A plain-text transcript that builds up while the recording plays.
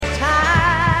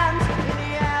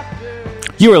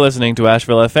You are listening to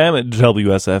Asheville FM at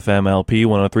WSFM LP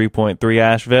 103.3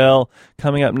 Asheville.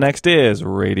 Coming up next is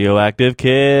Radioactive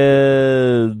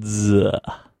Kids.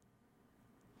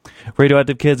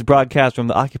 Radioactive Kids broadcast from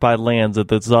the occupied lands of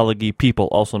the Tsalagi people,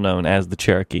 also known as the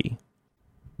Cherokee.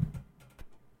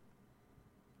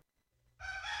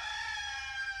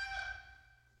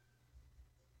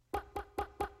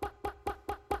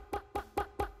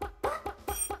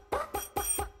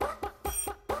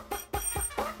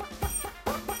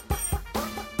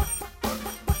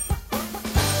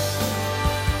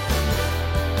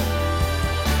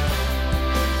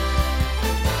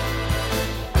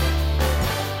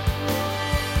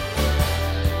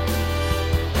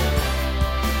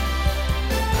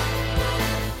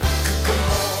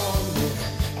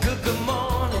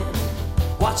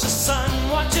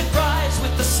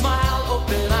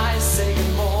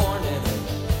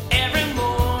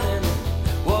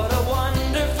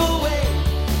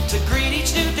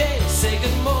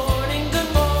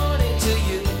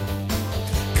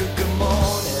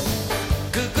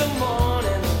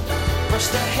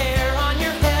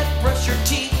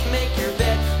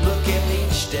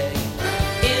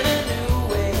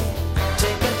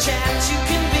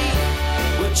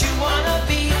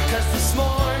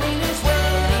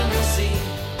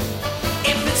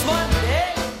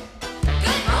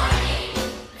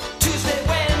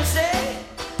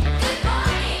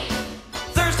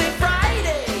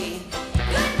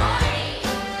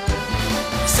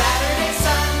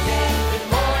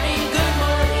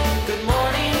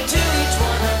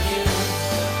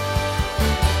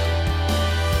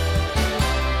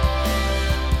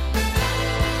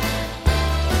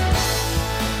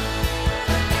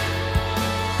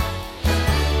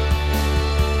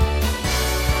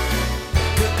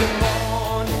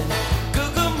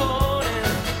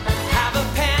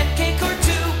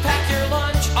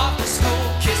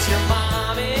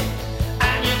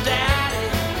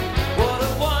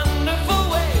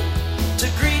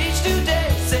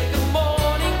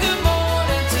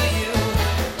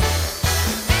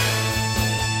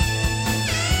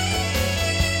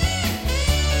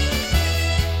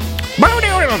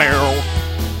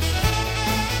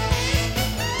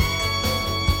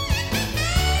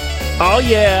 Oh,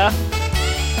 yeah.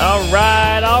 All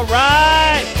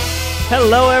right.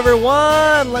 Hello,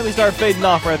 everyone. Let me start fading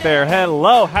off right there.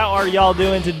 Hello. How are y'all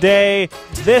doing today?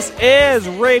 This is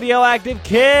Radioactive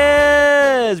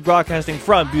Kids, broadcasting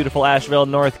from beautiful Asheville,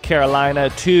 North Carolina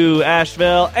to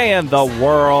Asheville and the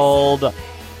world.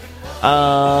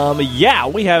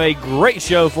 We have a great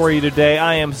show for you today.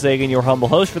 I am Sagan, your humble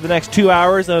host for the next 2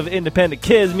 hours of independent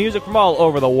kids music from all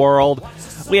over the world.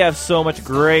 We have so much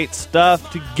great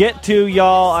stuff to get to,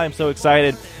 y'all. I'm so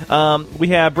excited. We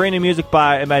have brand new music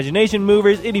by Imagination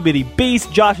Movers, Itty Bitty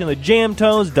Beast, Josh and the Jam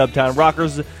Tones, Dubtown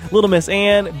Rockers, Little Miss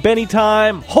Ann, Benny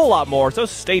Time, whole lot more. So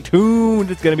stay tuned.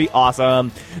 It's going to be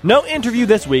awesome. No interview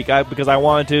this week because I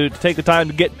wanted to take the time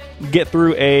to get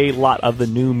through a lot of the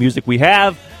new music we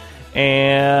have.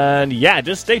 And yeah,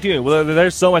 just stay tuned.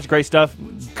 There's so much great stuff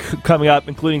coming up,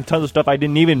 including tons of stuff I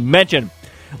didn't even mention.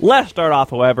 Let's start off,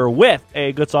 however, with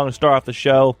a good song to start off the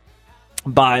show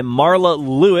by Marla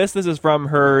Lewis. This is from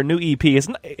her new EP.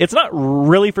 It's not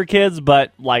really for kids,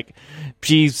 but like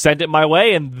she sent it my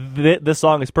way, and this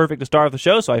song is perfect to start off the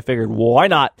show, so I figured, why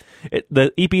not?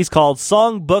 The EP is called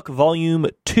Songbook Volume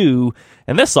 2,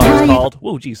 and this song is called...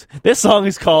 Whoa, geez. This song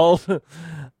is called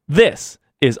This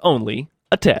Is Only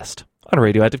a Test on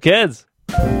Radioactive Kids.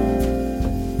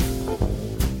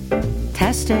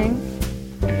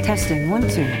 Testing 1 2.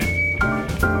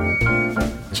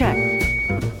 Check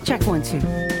 1 2.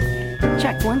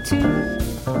 Check 1 2.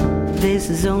 This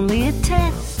is only a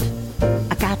test.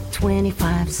 I got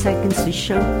 25 seconds to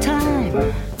show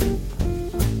time.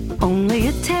 Only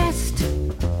a test.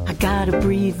 I gotta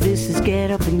breathe. This is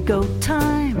get up and go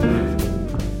time.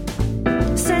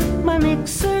 Set my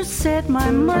mixer, set my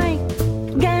mic.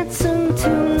 Got some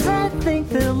tunes I think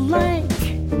they'll like.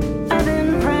 I've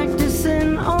been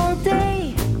practicing all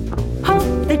day.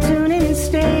 Hope they tune in and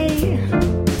stay.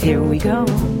 Here we go.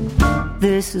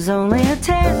 This is only a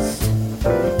test.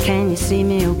 Can you see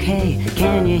me okay?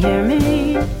 Can you hear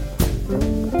me?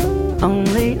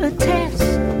 Only a test.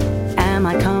 Am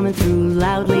I coming through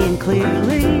loudly and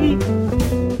clearly?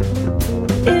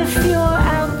 If you're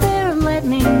out there, let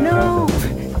me know.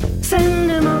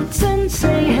 Send emotes and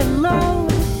say hello.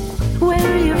 Where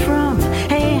are you from?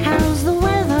 Hey, how's the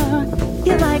weather?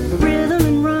 You like rhythm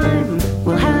and rhyme?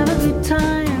 We'll have a good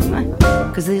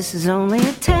time, 'cause this is only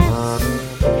a test.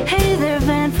 Hey there,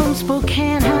 Van from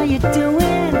Spokane, how you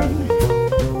doing?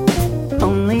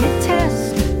 Only a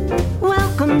test.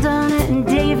 Welcome Donna and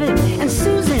David and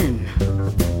Susan.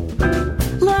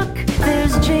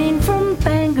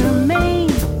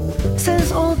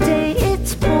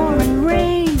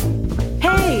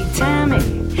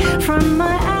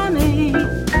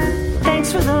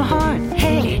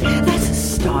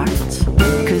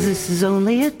 is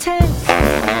only a test.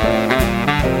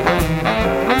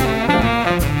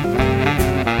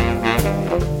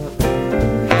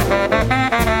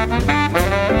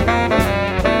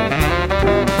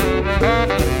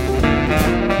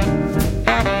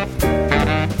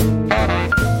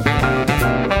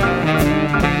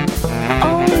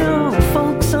 Oh no,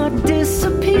 folks are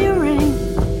disappearing.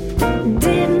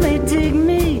 Didn't they dig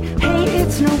me? Hey,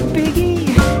 it's no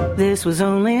biggie. This was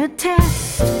only a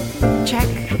test. Check.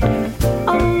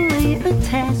 Only a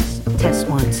test. Test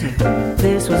 1, 2.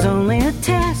 This was only a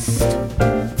test.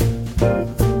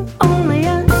 Only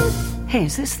a... Hey,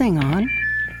 is this thing on?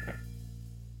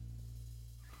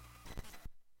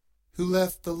 Who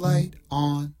left the light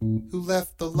on? Who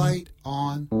left the light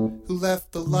on? Who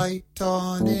left the light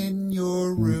on in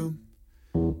your room?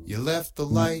 You left the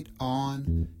light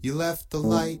on. You left the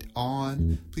light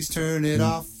on. Please turn it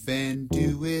off and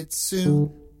do it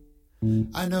soon.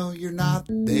 I know you're not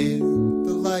there.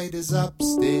 The light is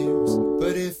upstairs.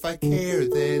 But if I care,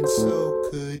 then so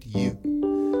could you.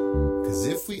 'Cause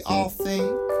if we all think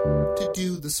to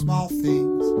do the small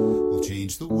things, we'll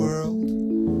change the world.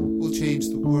 We'll change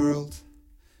the world.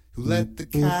 Who let the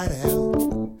cat out?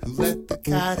 Who let the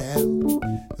cat out?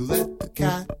 Who let the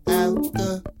cat out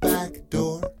the back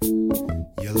door?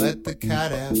 You let the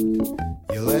cat out.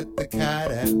 You let the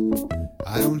cat out.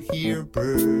 I don't hear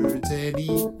birds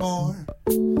anymore.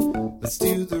 Let's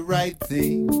do the right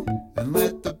thing and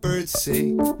let the birds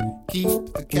sing.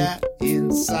 Keep the cat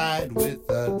inside with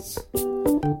us.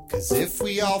 'Cause if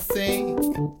we all think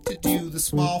to do the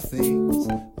small things,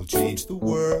 we'll change the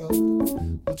world.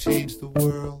 We'll change the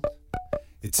world.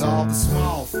 It's all the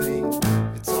small things.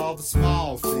 It's all the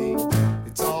small things.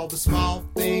 It's all the small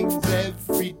things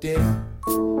every day.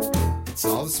 It's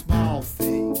all the small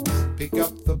things. Pick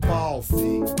up the ball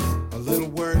thing. A little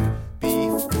work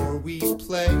before we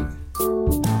play.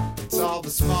 It's all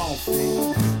the small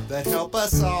things that help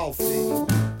us all think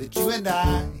that you and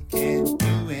I can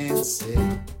do and say.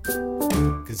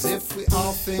 'Cause if we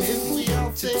all think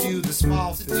to do the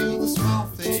small things,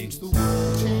 change the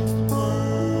world, change the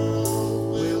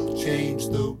world, we'll change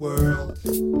the world.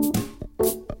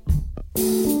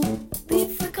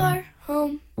 Leave the car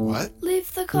home. What?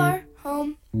 Leave the car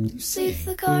home. Leave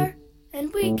the car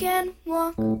and we can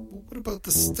walk. What about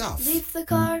the stuff? Leave the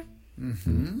car.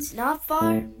 Mm-hmm. It's not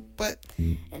far. But,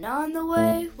 And on the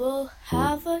way we'll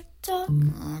have a talk.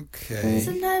 okay.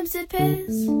 Sometimes it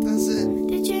pays Does it?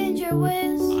 to change your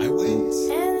ways. My ways?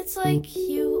 And it's like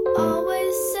you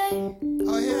always say.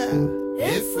 Oh yeah.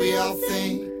 If we all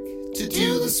think to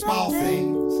do the small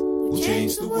things, we'll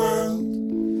change the world.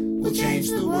 We'll change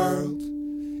the world.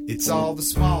 It's all the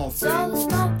small It's all the things.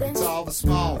 small things. It's all the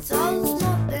small It's all the things.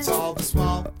 small things. It's all the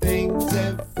small things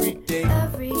every day.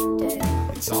 Every day.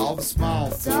 It's all the small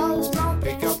It's all the things. small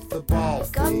Pick things. up the ball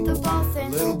Pick up the ball thing.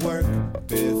 thing. Little work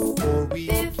before we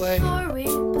play. Before we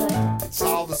play. It's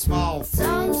all the small It's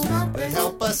all the things small that things.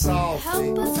 help us all Help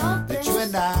think us all that think. you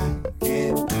and I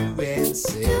can do and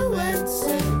say. Do and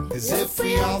say. 'Cause if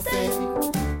we all think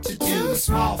to do the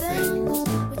small things,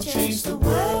 we'll change the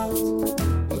world.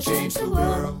 We'll change the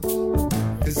world.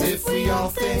 'Cause if we all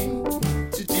think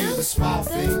to do the small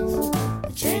things,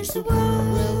 we'll change the world.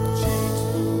 We'll change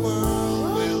the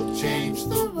world. We'll change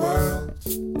the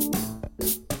world.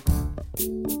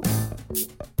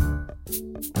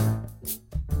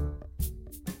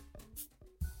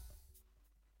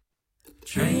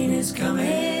 Train is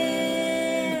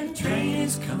coming, train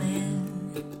is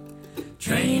coming,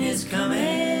 train is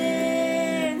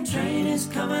coming, train is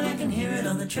coming, I can hear it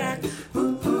on the track.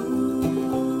 Ooh, ooh,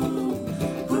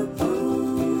 ooh,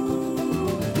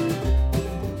 ooh.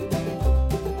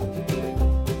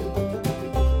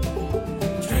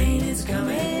 Train is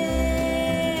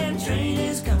coming, train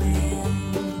is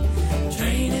coming,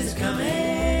 train is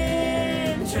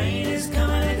coming, train is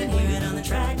coming, I can hear it on the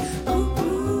track. Ooh,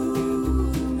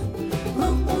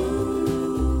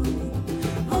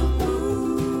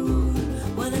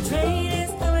 when the train is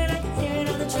coming, I can hear it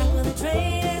on the track. When the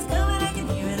train is coming, I can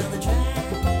hear it on the track.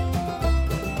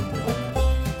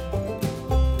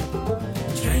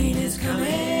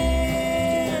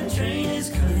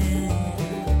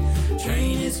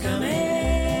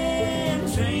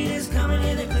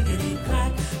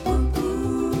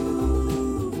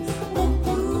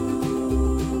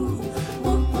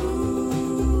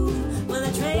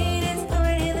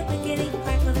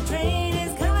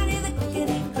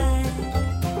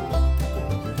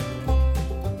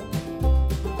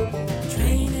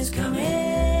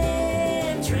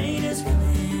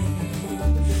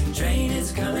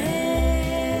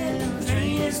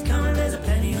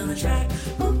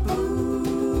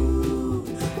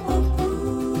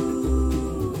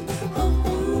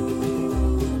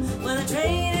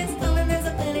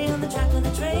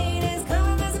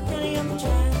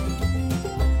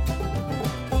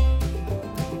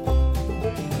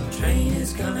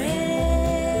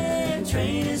 coming,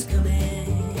 train is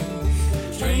coming,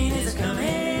 train is coming.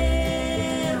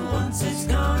 Once it's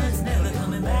gone, it's never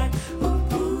coming back. Ooh,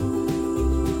 ooh,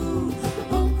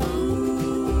 ooh, ooh,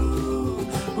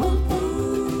 ooh,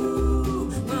 ooh.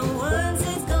 Well, once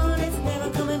it's gone, it's never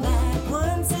coming back.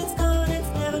 Once it's gone, it's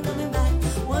never coming back.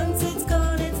 Once it's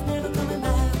gone, it's never coming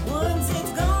back. Once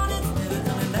it's gone, it's never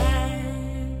coming back.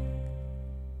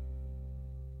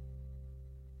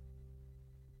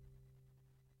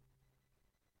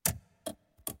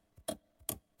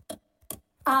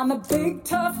 I'm a big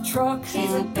tough truck.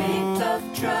 She's a big tough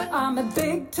truck. I'm a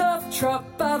big tough truck,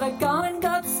 but I gone and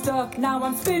got stuck. Now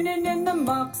I'm spinning in the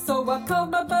muck, so I called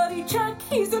my buddy Chuck.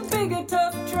 He's a bigger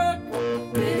tough truck.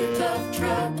 Big tough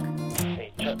truck.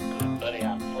 Hey Chuck, buddy,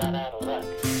 I'm flat out of luck.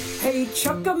 Hey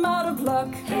Chuck, I'm out of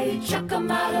luck. Hey, Chuck,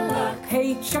 I'm out of luck.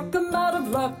 Hey Chuck, I'm out of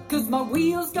luck, 'cause my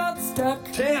wheels got stuck.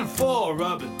 10-4,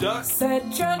 rubber duck.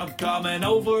 Said Chuck, I'm coming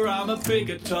over, I'm a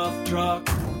bigger tough truck.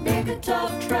 Big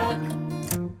tough truck.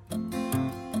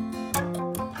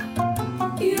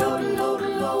 Yodel, yodel,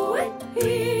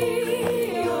 yodel,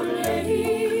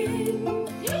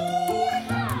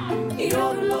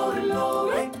 yodel,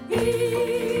 yodel,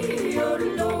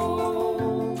 yodel.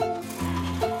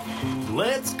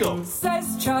 Let's go,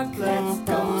 says Chuck. Let's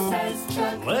go, says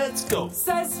Chuck. let's go.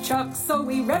 Says Chuck, so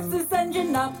he revs his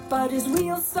engine up, but his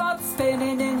wheels start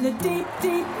spinning in the deep,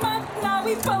 deep mud. Now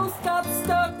we both got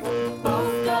stuck.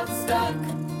 Both got stuck.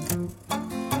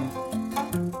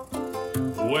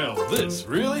 Well, this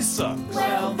really sucks.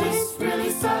 Well, this really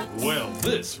sucks. Well,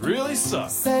 this really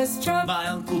sucks. Says Chuck, My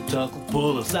Uncle Tuck will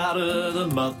pull us out of the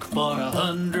muck for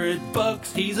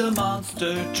 $100. He's a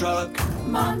monster truck.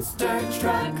 Monster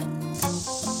truck.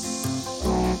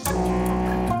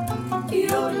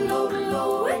 Yodel, yodel,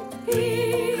 yodel,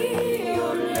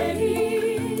 yodel,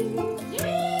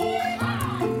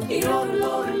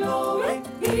 yodel, yodel,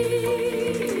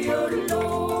 yodel.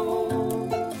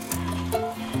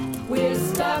 We're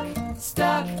stuck,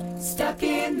 stuck, stuck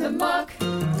in the muck.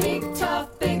 Big and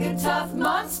tough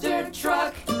monster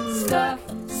truck. Stuck,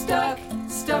 stuck,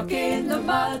 stuck in the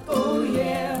mud. Oh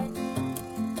yeah.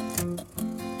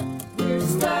 We're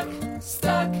stuck,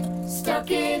 stuck, stuck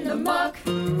in the muck.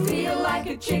 Feel like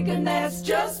a chicken that's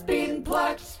just been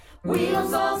plucked.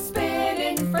 Wheels all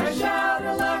spinning, fresh out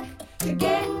of luck. To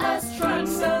get us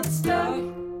trucks unstuck.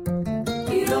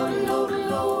 Yodel, yodel,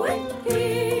 yodel,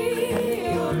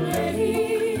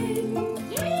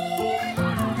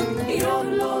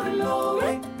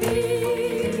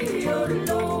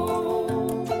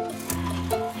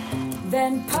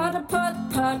 then putt, putt,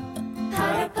 putt.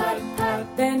 Putt, putt, putt.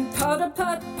 Then putt,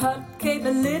 putt, putt. Came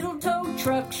a little tow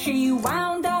truck. She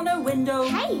wound down her window.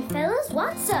 Hey, fellas,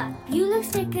 what's up? You look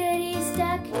stickety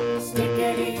stuck.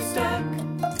 Stickety stuck.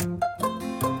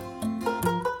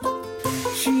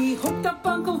 She hooked up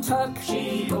Uncle Tuck.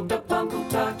 She hooked up Uncle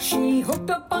Tuck. She hooked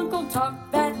up Uncle Tuck,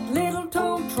 that little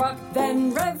tow truck.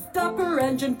 Then revved up her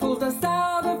engine, pulled us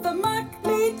out of the muck.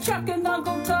 Me, Chuck, and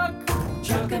Uncle Tuck.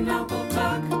 Chuck and Uncle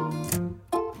Tuck.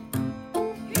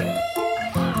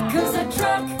 'Cause a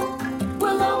truck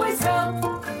will always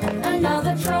help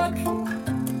another truck.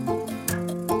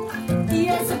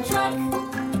 Yes, a truck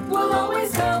will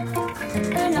always help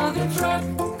another truck.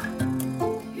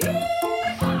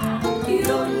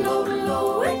 Yodel, yodel,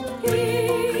 yodel, yodel,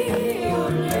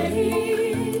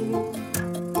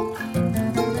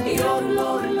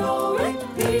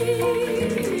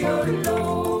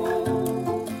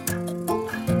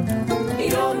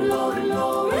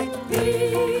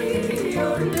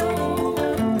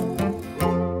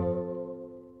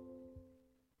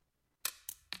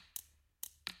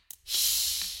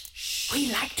 We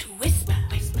like to whisper,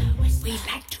 we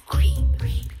like to creep.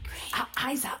 Our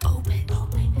eyes are open,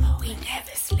 we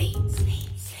never sleep.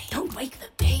 Don't wake the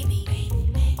baby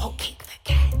or kick the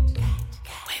cat.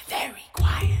 We're very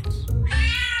quiet.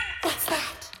 What's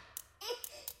that?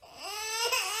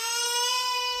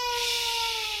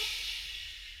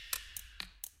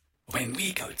 When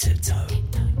we go tiptoe,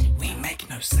 we make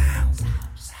no sound.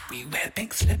 We wear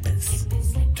pink slippers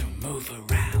to move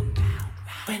around.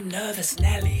 We're nervous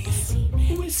Nellies,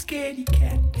 we're scaredy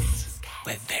cats.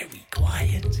 We're very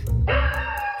quiet.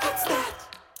 What's that?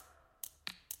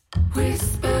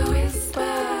 Whisper,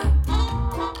 whisper.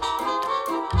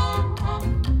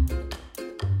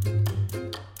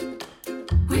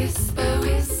 Whisper,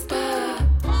 whisper.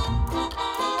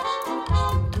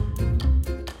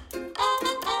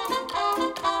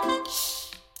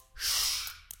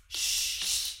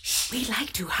 We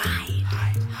like to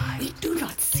hide. We do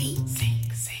not see.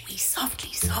 We softly.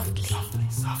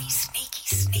 We sneaky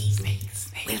sneak.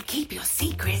 We'll keep your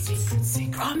secrets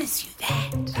Promise you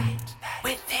that.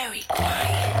 We're very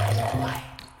quiet.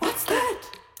 What's that?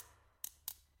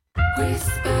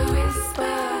 Whisper,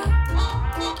 whisper.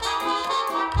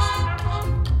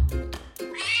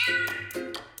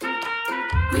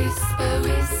 Whisper,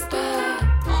 whisper.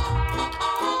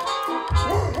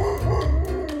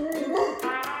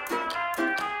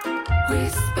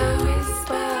 Whisper,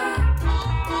 whisper.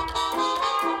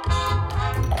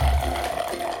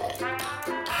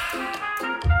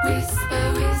 Whisper, whisper.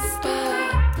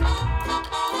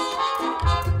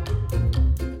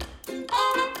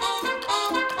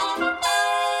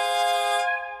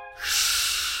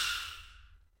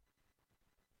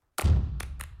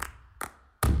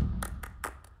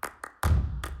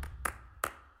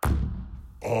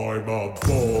 I'm a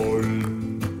ball,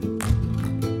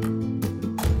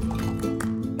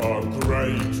 a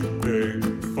great big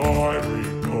fiery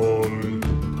ball.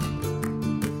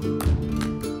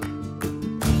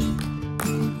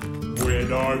 When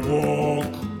I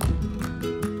walk,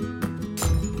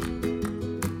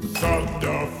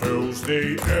 thunder fills the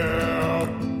air.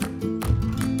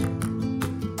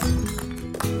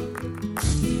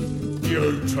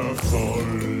 Beautiful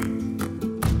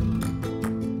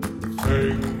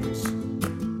things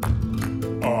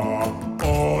are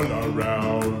all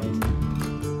around.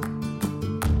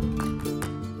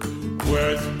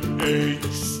 With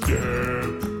each step,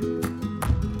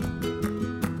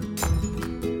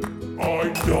 I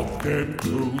knock them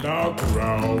to the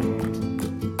ground.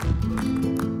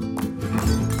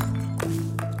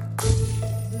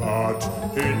 But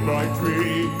in my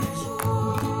dreams,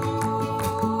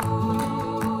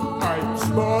 I'm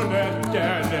small and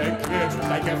delicate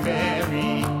like a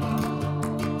fairy.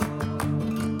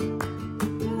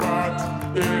 But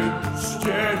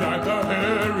instead I'm a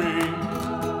hairy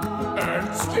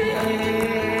and scary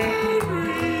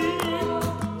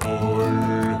ball.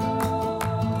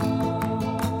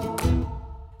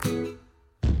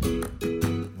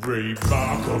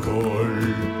 Remarkable,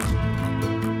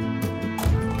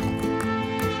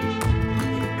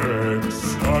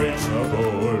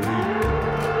 excitable,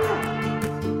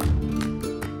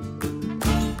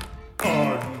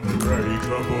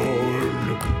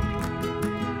 unbreakable,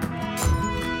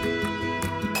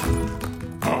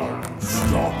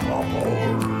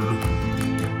 unstoppable,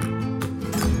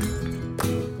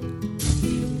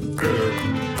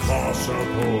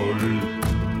 impossible,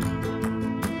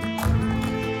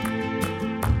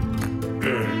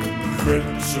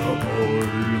 invincible,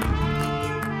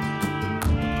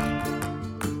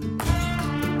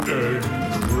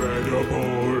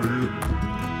 incredible,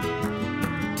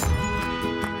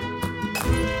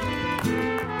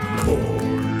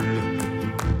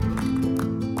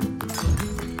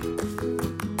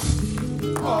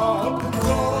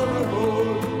 adorable,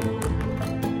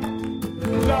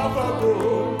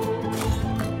 lovable,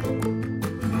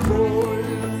 boy.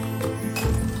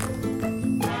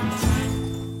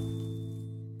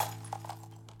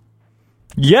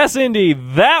 Yes, indeed.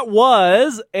 That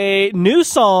was a new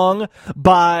song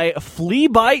by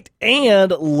Fleabite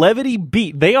and Levity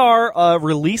Beat. They are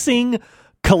releasing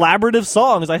collaborative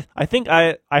songs. I think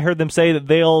I heard them say that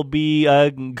they'll be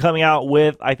coming out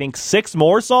with, I think, 6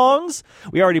 more songs.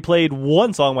 We already played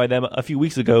one song by them a few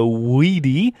weeks ago,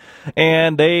 Weedy,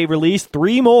 and they released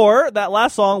 3 more. That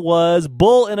last song was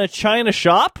Bull in a China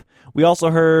Shop. We also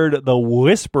heard The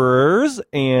Whisperers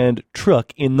and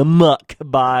Truck in the Muck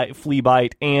by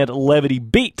Fleabite and Levity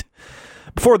Beat.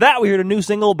 Before that, we heard a new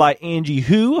single by Angie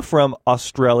Hu from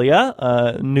Australia.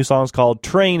 New song's called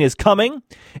Train is Coming.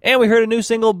 And we heard a new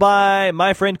single by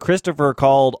my friend Christopher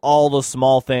called All the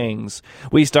Small Things.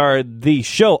 We started the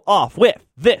show off with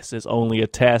This Is Only a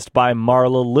Test by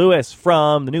Marla Lewis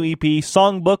from the new EP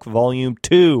Songbook Volume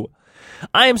 2.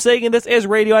 I am Sagan. This is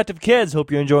Radioactive Kids. Hope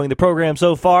you're enjoying the program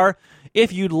so far.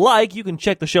 If you'd like, you can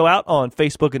check the show out on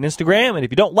Facebook and Instagram. And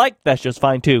if you don't like, that's just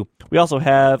fine too. We also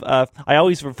have, I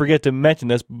always forget to mention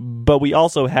this, but we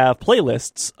also have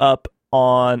playlists up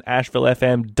on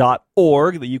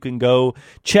AshevilleFM.org that you can go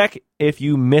check if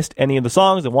you missed any of the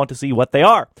songs and want to see what they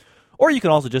are. Or you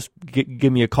can also just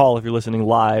give me a call if you're listening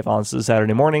live on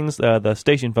Saturday mornings. The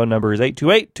station phone number is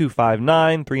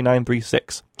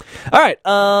 828-259-3936. All right,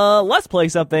 let's play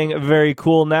something very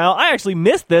cool now. I actually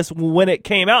missed this when it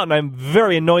came out, and I'm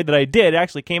very annoyed that I did. It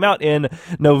actually came out in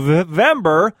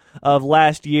November of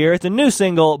last year. It's a new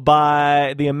single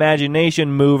by the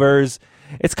Imagination Movers.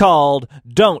 It's called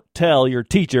Don't Tell Your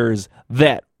Teachers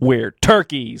That We're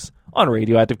Turkeys on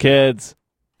Radioactive Kids.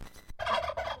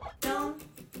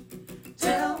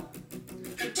 Tell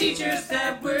your teachers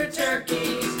that we're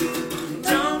turkeys.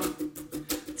 Don't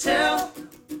tell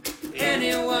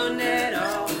anyone at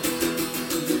all.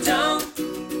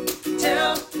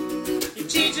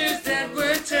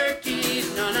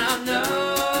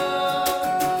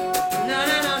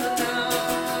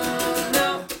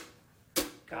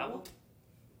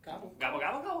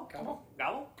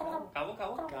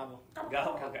 Gobble.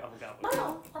 Gobble, gobble, gobble.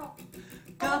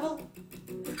 Gobble,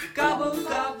 gobble,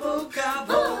 gobble,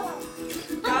 gobble.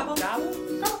 Gobble, gobble,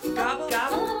 gobble,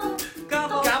 gobble,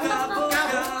 gobble, gobble, gobble, gobble,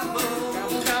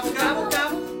 gobble,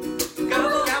 gobble.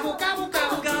 Gobble, gobble, gobble,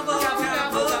 gobble, gobble, gobble,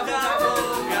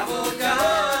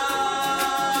 gobble,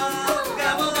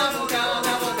 gobble, gobble,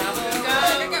 gobble,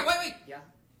 gobble. Wait. Yeah.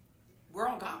 We're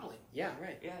all gobbling. Yeah,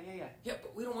 right. Yeah. Yeah,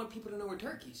 but we don't want people to know we're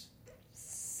turkeys.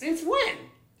 Since when?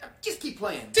 Just keep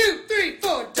playing. 2, 3,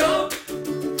 4. Don't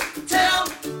tell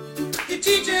your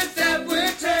teachers that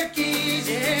we're turkeys.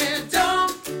 Yeah,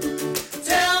 don't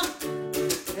tell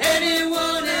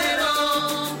anyone at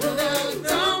all.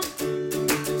 Don't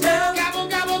tell. Gobble,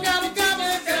 gobble, gobble,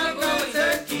 gobble, gobble,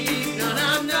 turkeys. No,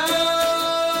 no, no.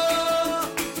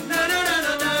 No, no, no,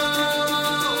 no, no.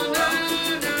 No,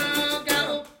 no,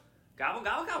 gobble. Gobble,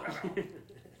 gobble, gobble.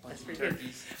 Bunch of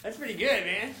turkeys. That's pretty good,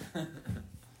 man.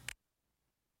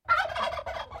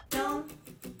 Don't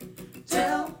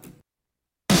tell.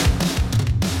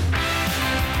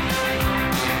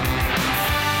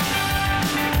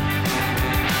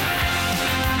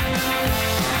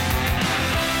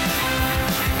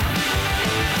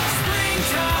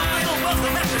 Springtime,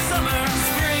 welcome after summer.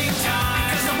 Springtime,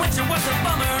 because the winter was a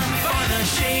bummer. Find a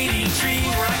shady tree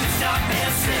where I can stop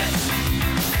and sit.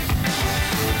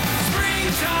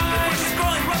 Springtime, the bush is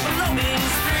growing right below me.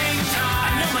 Springtime,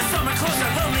 I know my summer clothes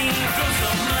are lonely. I've grown so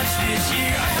much this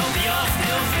year, I hope they all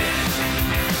still fit.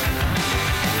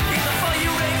 In the fall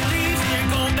you rake leaves and you're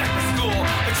going back to school.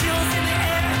 The chills in the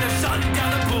air and they're shutting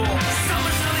down the pool.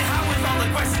 Summer's really hot with all the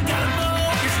grass you gotta mow.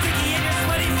 You're sticky and you're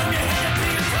sweaty from your head up to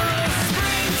your toes.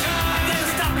 Springtime, then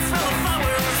stop and smell the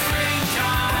flowers.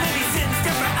 Springtime, maybe sit and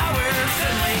stare for hours.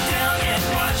 Then lay down and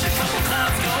watch a couple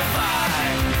clouds go by.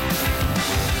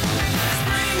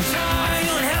 Springtime,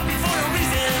 feeling happy for no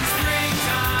reason.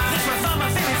 Springtime, this was all my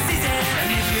favorite season. And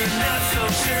if you're not so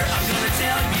sure, I'm gonna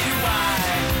tell you why.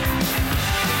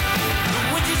 The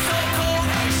winter's so cold,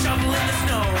 you're shoveling the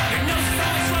snow. Your nose is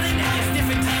always running and you're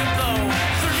sniffing to your blow.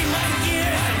 30 months a year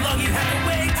is so long you have to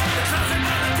wait. The clouds are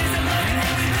gone, the days are long and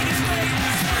everything is great.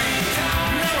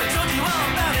 Springtime, now I told you all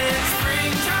about it.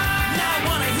 Springtime, now I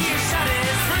wanna hear you shout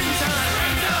it. Springtime,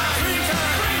 springtime,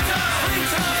 springtime,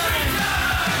 springtime,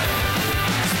 springtime.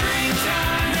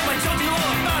 Springtime, now I told you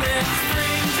all about it.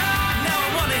 Springtime, now I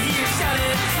wanna hear you shout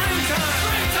it. Springtime,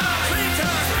 springtime,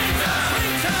 springtime, springtime,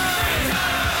 springtime.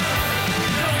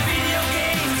 No video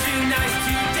games, too nice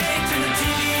today. Turn the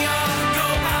TV off, go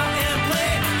out and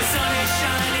play. The sun is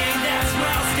shining, that's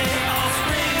where I'll stay all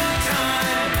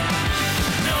springtime.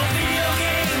 No video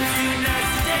games, too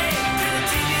nice today. Turn the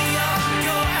TV off,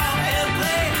 go out and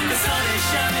play. The sun is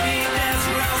shining, that's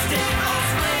where I'll stay all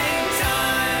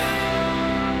springtime.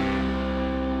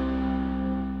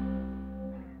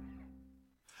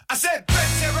 I said, red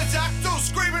pterodactyl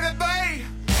screaming at me.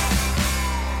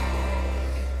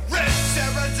 Red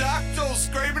pterodactyl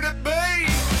screaming at me.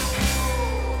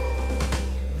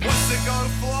 What's it go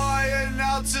flying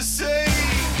out to sea?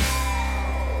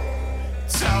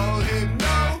 Tell him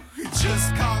no, he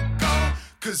just can't go.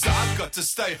 'Cause I've got to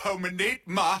stay home and eat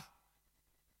my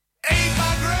grades, eat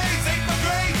my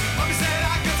grades. Mommy said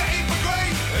I got to eat my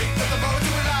grades. Eat to the bone,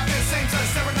 doing life, it seems like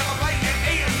staring at my plate and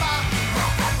eating my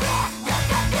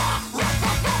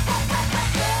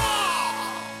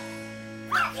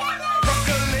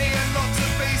broccoli and lots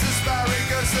of beans,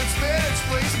 asparagus and spinach,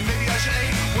 please. Maybe I should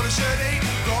eat what I should eat.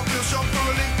 Got real shop for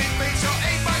Olympic beach. I'll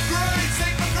eat my grades,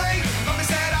 eat my grades. Mommy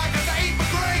said I got to eat my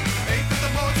grades. Eat to the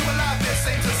bone, doing life, it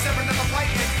seems like staring at my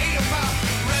plate and eating my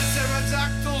red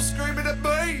pterodactyl screaming at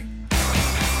me.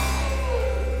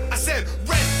 I said,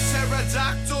 red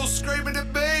pterodactyl screaming at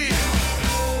me.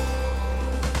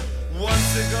 Wants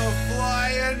to go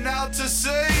flying out to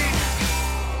sea.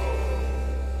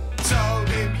 Told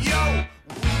him, yo,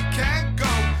 we can't go.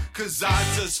 'Cause I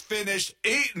just finished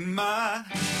eating my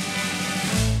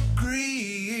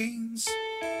greens.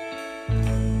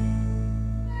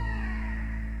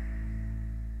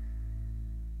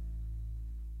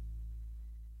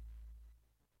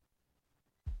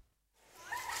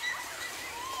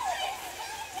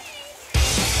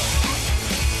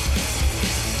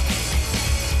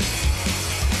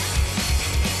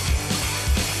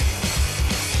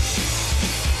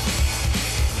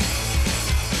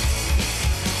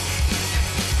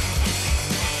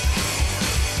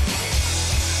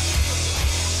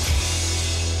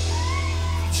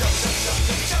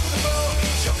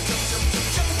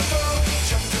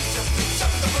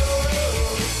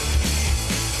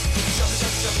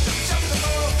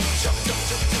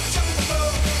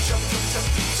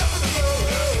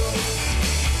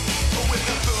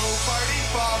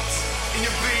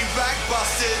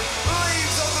 busted.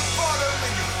 Leaves on the bottom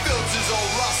and your filters all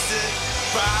rusted.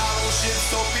 Battleships,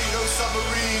 torpedoes,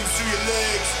 submarines through your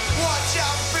legs. Watch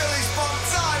out, Billy's bomb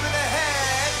time in the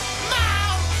head.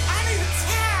 Mom, I need a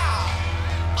towel.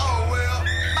 Oh well,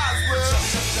 might as well. Jump,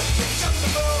 jump, jump, jump, jump the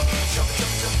boat. Jump,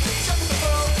 jump, jump, jump, jump the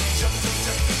boat. Jump, jump,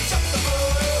 jump, jump the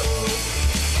boat.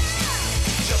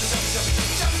 Jump, jump, jump,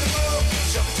 jump the boat.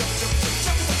 Jump, jump, jump,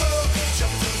 jump the boat.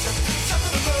 Jump, jump, jump, jump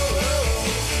the boat.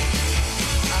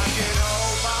 I can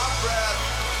hold my breath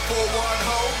for one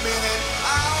whole minute.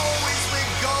 I always win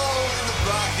gold in the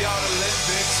backyard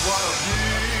Olympics. Wanna be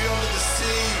under the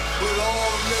sea with all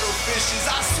the little fishes.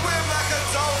 I swim like a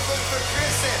dolphin for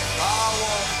Chrissy. I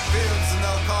want fins and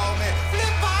they'll call me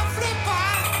Flipper,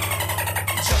 Flipper.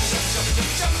 Jump, jump, jump,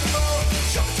 jump, jump the boat.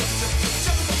 Jump, jump, jump, jump,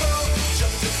 jump the boat.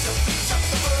 Jump, jump, jump, jump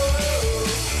the boat.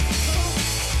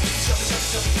 Jump, jump,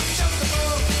 jump, jump the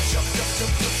boat. Jump, jump,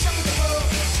 jump, jump the boat.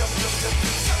 Jump, jump, jump,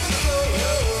 jump the boat.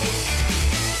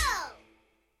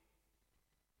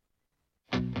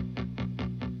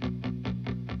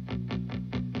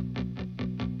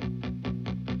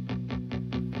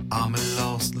 I'm a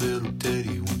lost little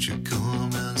teddy, won't you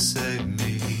come and save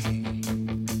me?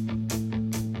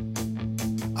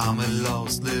 I'm a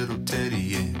lost little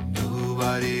teddy and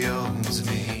nobody owns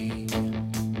me.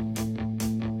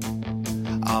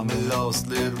 I'm a lost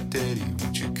little teddy,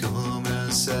 won't you come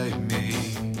and save me?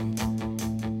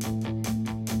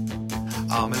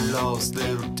 I'm a lost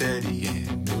little teddy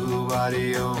and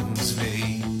nobody owns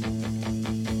me.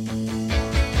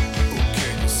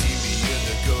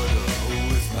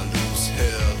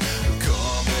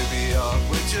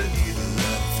 With your needle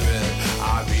and thread,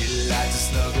 I really like to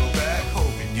snuggle back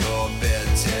home in your bed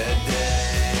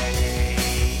today.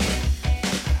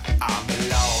 I'm a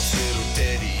lost little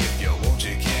teddy, if you want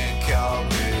you can call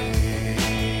me.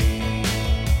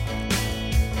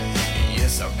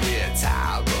 Yes, I'm really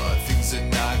tired, but things are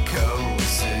not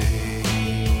cozy.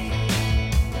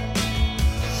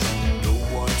 No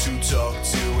one to talk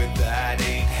to and that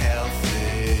ain't healthy.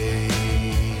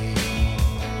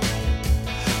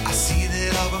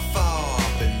 Of a fall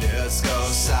up and let's go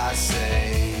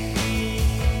sightseeing.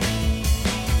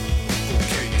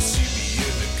 Can you see me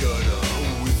in the gutter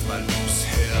with my loose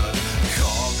head?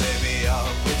 Come baby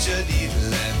up with your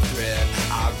needle and thread.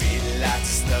 I really like to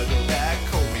snuggle back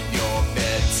home in your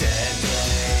bed today.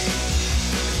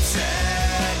 Today,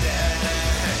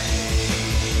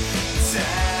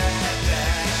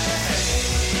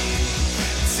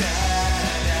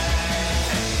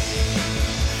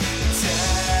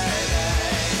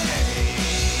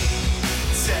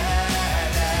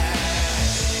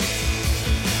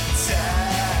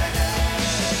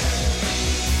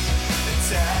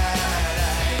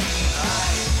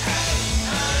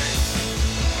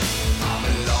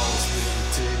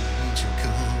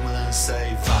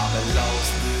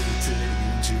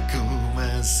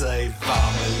 say,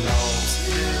 I'm a lost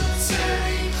little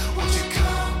teddy, won't you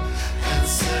come and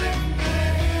save me?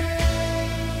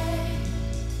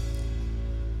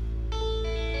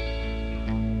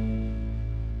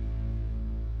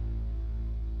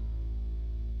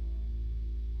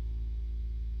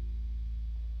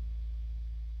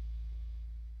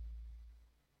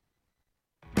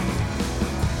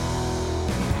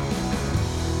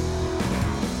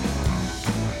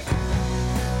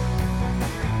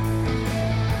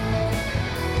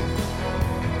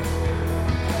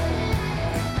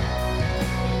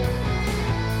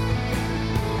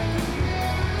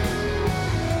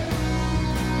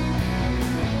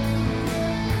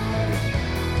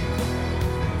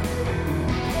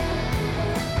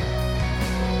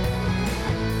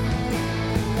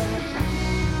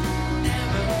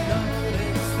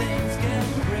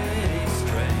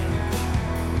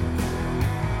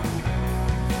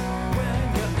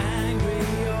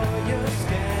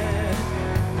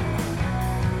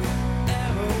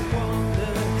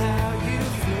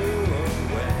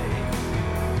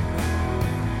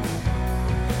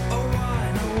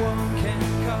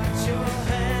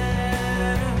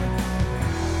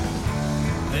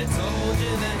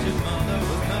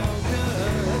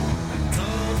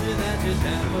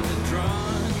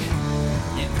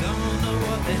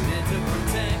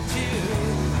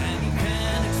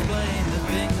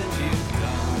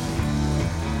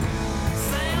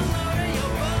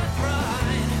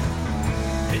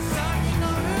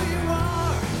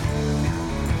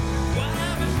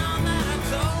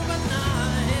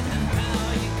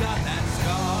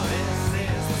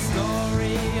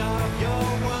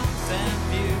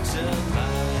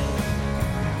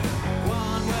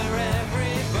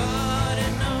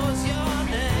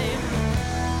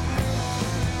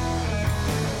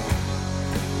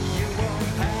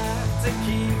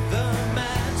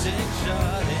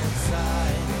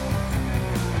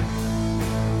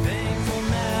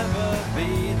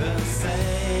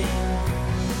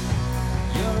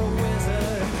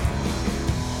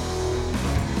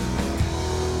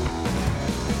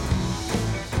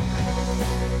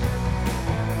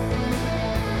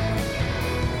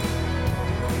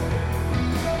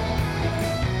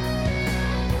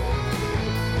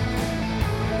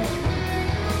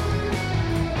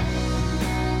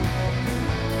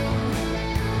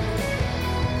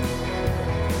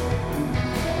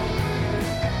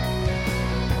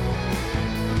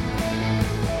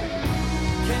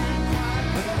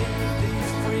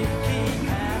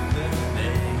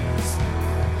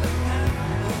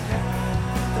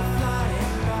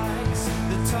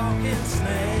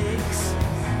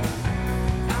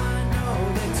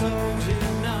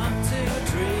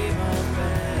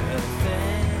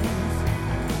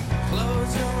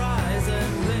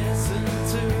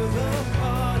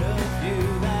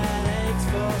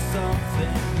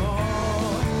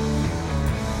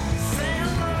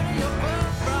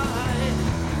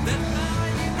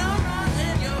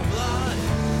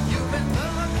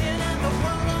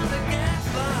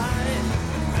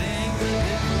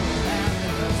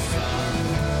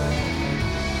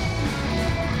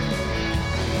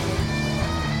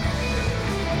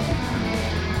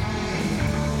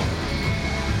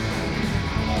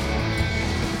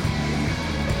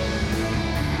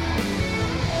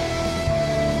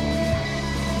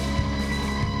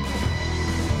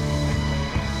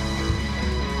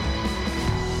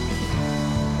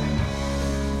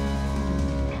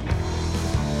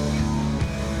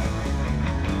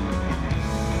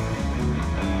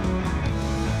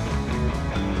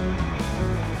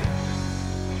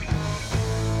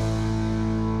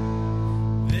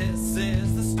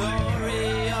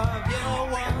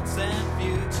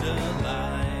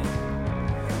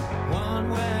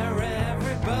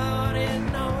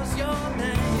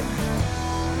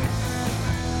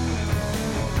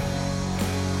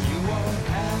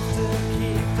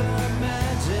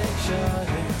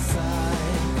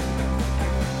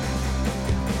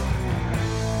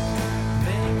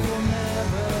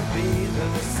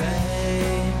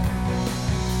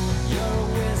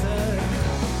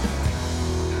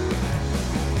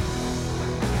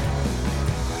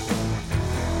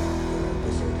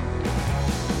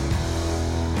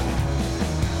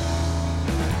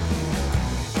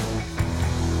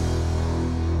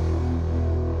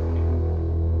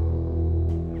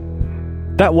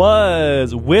 That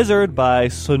was Wizard by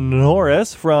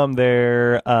Sonorous from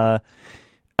their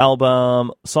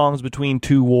album Songs Between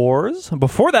Two Wars.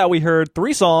 Before that, we heard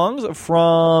 3 songs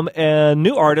from a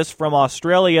new artist from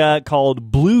Australia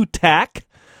called Blue Tack.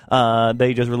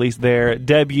 They just released their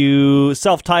debut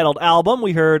self-titled album.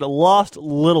 We heard Lost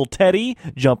Little Teddy,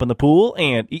 Jump in the Pool,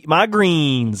 and Eat My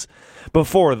Greens.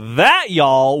 Before that,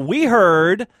 y'all, we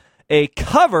heard a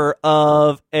cover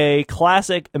of a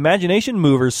classic Imagination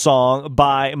Movers song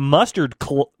by Mustard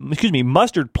Plug.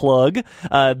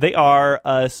 They are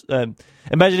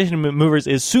Imagination Movers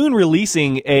is soon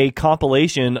releasing a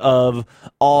compilation of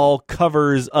all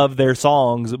covers of their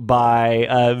songs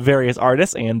by various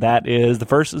artists, and that is the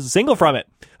first single from it.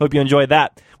 Hope you enjoyed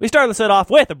that. We started the set off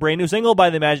with a brand new single by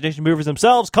the Imagination Movers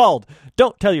themselves called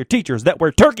Don't Tell Your Teachers That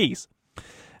We're Turkeys.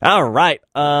 All right,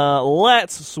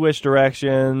 let's switch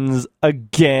directions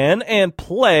again and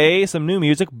play some new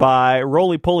music by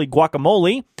Roly Poly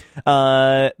Guacamole.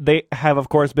 They have, of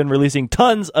course, been releasing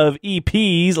tons of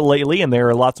EPs lately, and there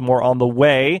are lots more on the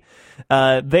way.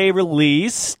 They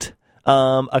released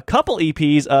a couple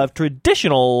EPs of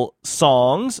traditional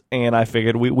songs, and I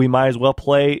figured we might as well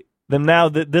play them now.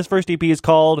 This first EP is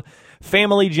called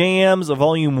Family Jams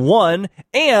Volume 1,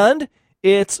 and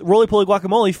it's Roly Poly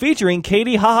Guacamole featuring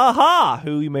Katie Ha Ha Ha,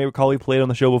 who you may recall we played on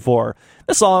the show before.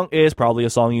 The song is probably a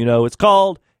song you know. It's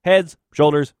called Heads,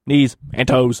 Shoulders, Knees, and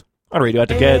Toes on Radio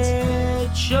Active Kids.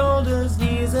 Head, shoulders,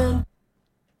 knees, and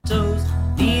toes.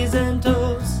 Knees and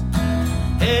toes.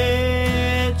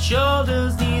 Head,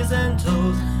 shoulders, knees, and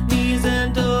toes. Knees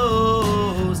and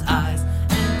toes. Eyes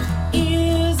and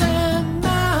ears and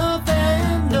mouth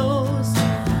and nose.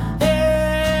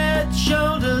 Head,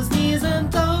 shoulders, knees,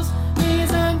 and toes.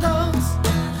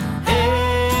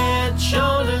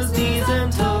 Shoulders, knees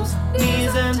and toes,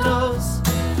 knees and toes.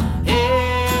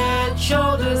 Head,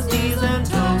 shoulders, knees and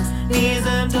toes, knees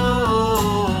and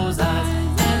toes.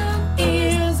 Eyes and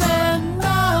ears and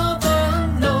mouth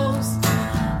and nose.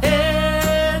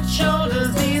 Head,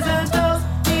 shoulders, knees and toes,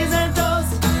 knees and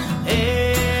toes.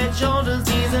 Head, shoulders,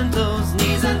 knees and toes,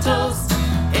 knees and toes.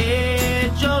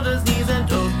 Head, shoulders, knees and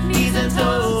toes, knees and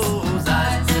toes.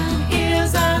 Eyes and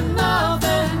ears and mouth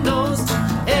and nose.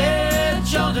 Head,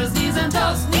 shoulders, knees and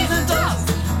toes, knees and toes.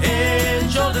 Head,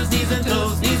 shoulders, knees and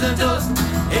toes, knees and toes.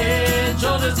 Head,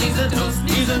 shoulders, knees and toes,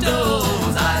 knees and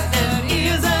toes. Eyes and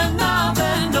ears and mouth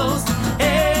and nose.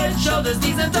 Head, shoulders,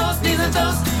 knees and toes, knees and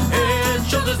toes. Head,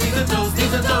 shoulders, knees and toes,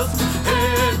 knees and toes.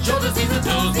 Head, shoulders, knees and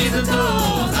toes, knees and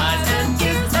toes. Eyes and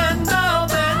ears and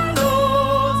mouth and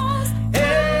nose.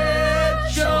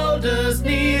 Head, shoulders,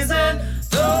 knees and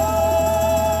toes.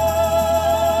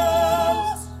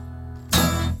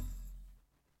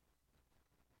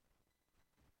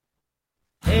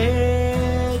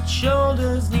 Head,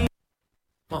 shoulders, knees.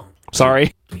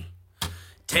 Sorry.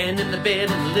 10 in the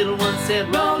bed and the little one said,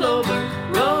 roll over,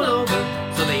 roll over.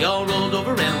 So they all rolled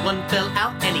over and one fell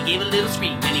out and he gave a little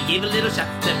scream and he gave a little shout.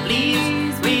 Said,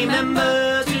 please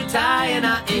remember to tie a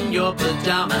knot in your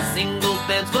pajamas. Single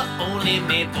beds were only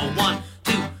made for 1,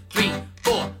 2, 3,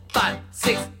 4, 5,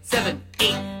 6, 7,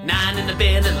 8, 9 in the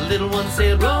bed and the little one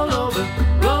said, roll over,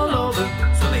 roll over.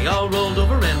 So they all rolled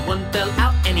over and one fell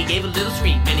out and he gave a little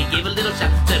scream and he gave a little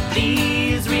shout. Said,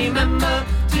 please remember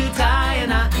to tie a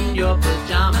knot in your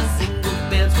pajamas. Single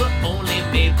beds were only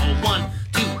made for 1,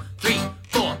 2, 3,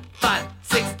 4, 5,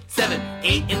 6, 7,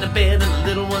 8 in the bed and the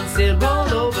little one said, roll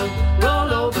over,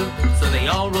 roll over. So they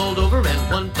all rolled over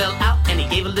and one fell out and he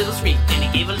gave a little scream and he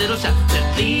gave a little shout.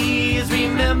 Said, please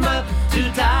remember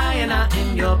to tie a knot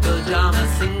in your pajamas.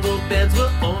 Single beds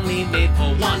were only made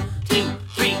for 1, 2,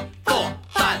 3, 4,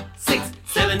 5, 6,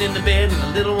 7 in the bed and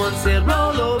the little one said,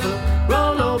 roll over,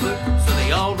 roll over. So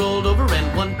they all rolled over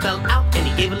and one fell out and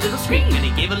he gave a little scream and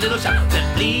he gave a little shout.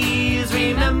 Said, please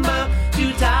remember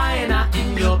to tie a knot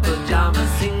in your pajamas.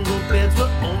 Single beds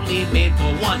were only made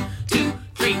for 1, 2,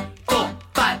 3, 4,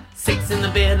 5, 6 in the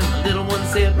bed and the little one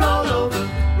said, roll over,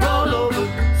 roll over.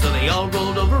 So they all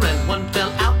rolled over and one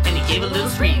fell out and he gave a little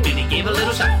scream and he gave a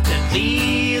little shout. Said,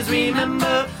 please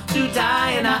remember to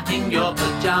tie a knot in your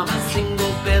pajamas.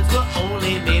 Single beds were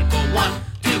only made for 1,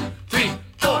 2, 3,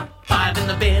 4, 5 in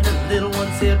the bed and the little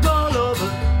one said, roll over,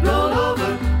 roll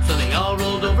over. So they all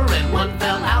rolled over and one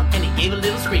fell out and he gave a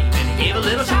little scream and he gave a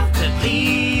little shout. Said,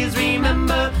 please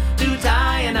remember to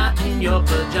tie a knot in your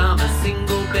pajamas.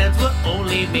 Single beds were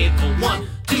only made for 1,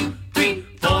 2, 3,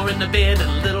 4 in the bed and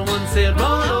the little one said,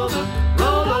 roll over,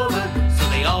 roll over. So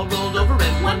they all rolled over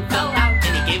and one fell out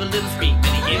and he gave a little scream and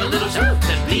he gave a little shout.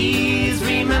 Said, please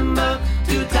remember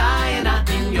to tie a knot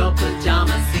in your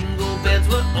pajamas. Single beds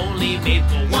were only made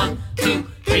for 1, 2,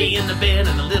 3 in the bed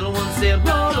and the little one said,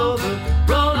 roll over,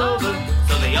 roll over.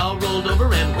 So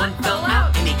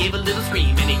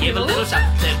a little shot.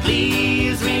 Said,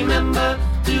 please remember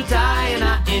to tie a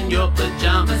knot in your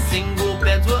pajamas. Single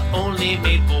beds were only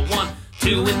made for one.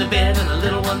 Two in the bed and the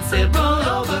little one said, roll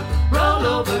over, roll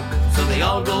over. So they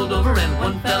all rolled over and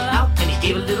one fell out. And he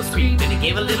gave a little scream and he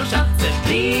gave a little shout. Said,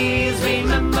 please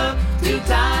remember to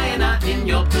tie a knot in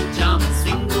your pajamas.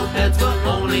 Single beds were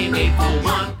only made for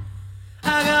one.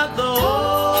 I got the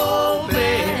whole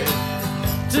bed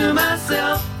to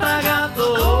myself. I got the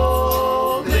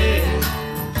whole bed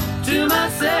to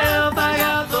myself. I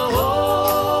got the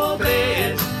whole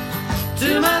bed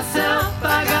to myself.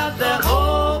 I got that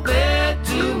whole bed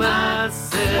to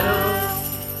myself.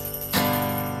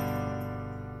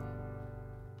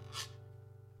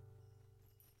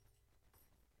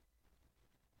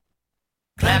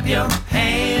 Clap your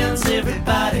hands,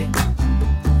 everybody.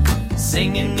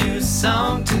 Sing a new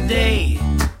song today.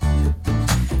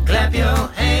 Clap your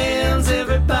hands,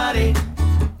 everybody.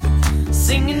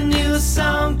 Sing a new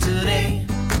song today.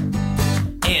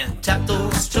 And tap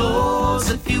those toes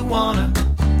if you wanna.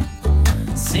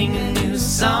 Sing a new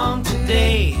song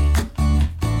today.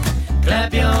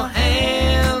 Clap your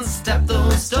hands, tap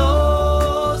those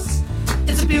toes.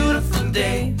 It's a beautiful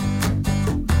day.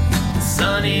 The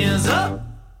sun is up.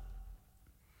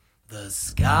 The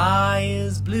sky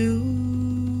is blue.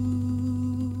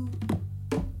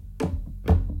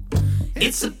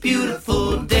 It's a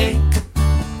beautiful day.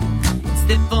 It's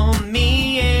there for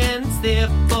me and it's there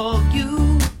for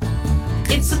you.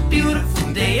 It's a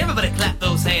beautiful day. Everybody clap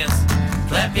those hands.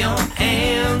 Clap your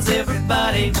hands,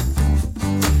 everybody.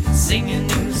 Sing a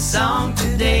new song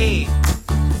today.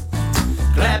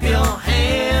 Clap your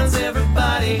hands,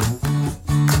 everybody.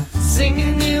 Sing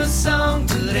a new song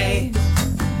today.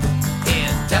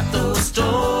 Tap those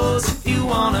toes if you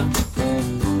wanna.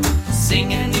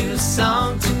 Sing a new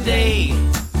song today.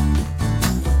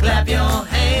 Clap your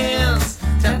hands,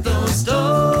 tap those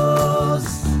toes.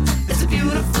 It's a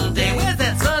beautiful day. Where's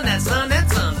that sun, that sun, that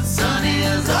sun? The sun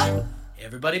is up.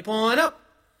 Everybody point up.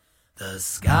 The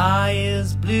sky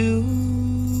is blue.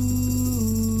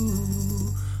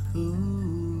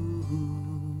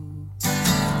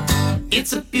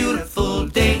 It's a beautiful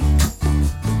day.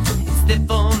 It's there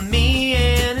for me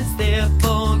and it's there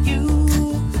for you.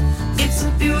 It's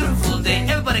a beautiful day.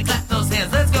 Everybody clap those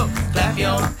hands. Let's go. Clap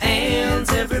your hands,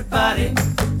 everybody.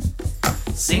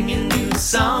 Sing a new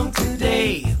song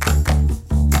today.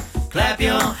 Clap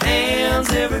your hands,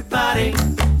 everybody.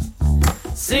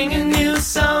 Sing a new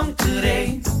song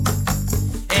today.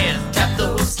 And tap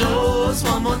those toes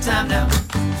one more time now.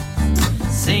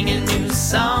 Sing a new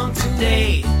song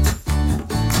today.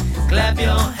 Clap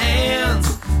your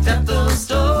hands, tap those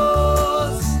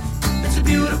toes. It's a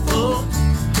beautiful,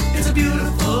 it's a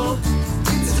beautiful,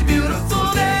 it's a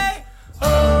beautiful day.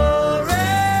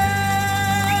 Hooray!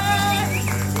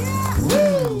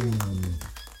 Woo!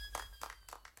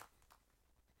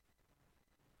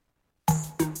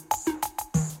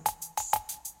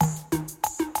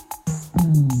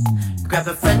 Grab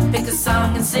a friend, pick a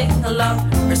song and sing along.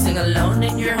 Or sing alone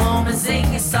in your home and sing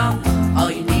a song. All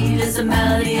you need is a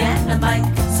melody and a mic.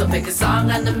 So pick a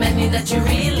song on the menu that you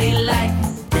really like.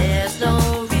 There's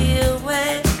no real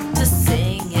way to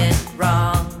sing it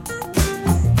wrong.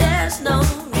 There's no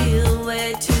real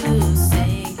way to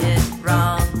sing it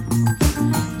wrong.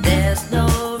 There's no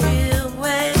real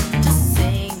way to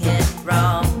sing it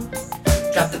wrong.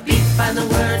 Drop the beat, find the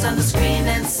words on the screen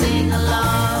and sing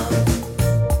along.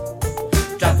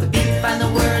 Drop the beat, find the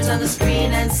words on the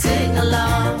screen and sing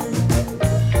along.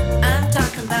 I'm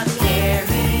talking about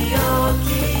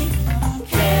karaoke,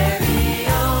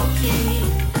 karaoke,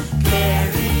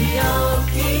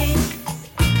 karaoke.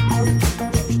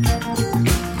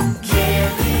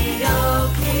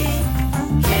 Karaoke,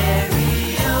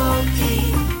 karaoke,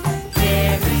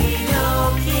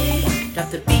 karaoke. Drop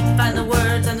the beat, find the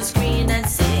words on the screen and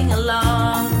sing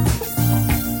along.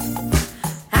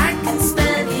 I can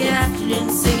spend the afternoon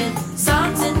singing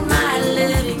songs in my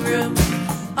living room,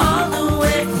 all the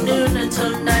way from noon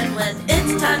until night when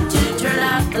it's time to turn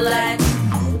out the light.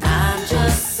 I'm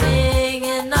just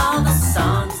singing all the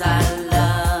songs I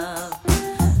love.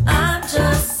 I'm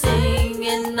just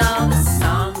singing all the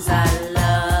songs I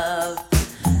love.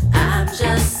 I'm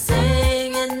just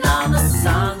singing all the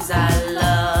songs I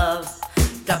love.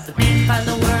 Drop the beat, find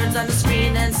the words on the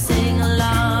screen and sing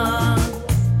along.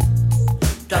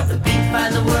 Drop the beat,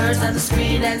 find the words on the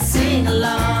screen and sing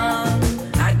along.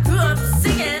 I grew up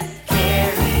singing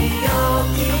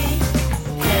karaoke,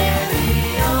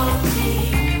 karaoke,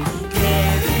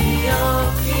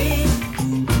 karaoke.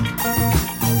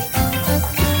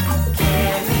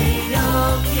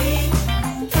 Karaoke,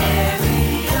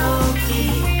 karaoke,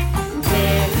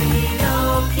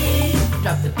 karaoke.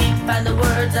 the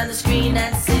words on the screen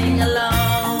and sing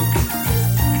along.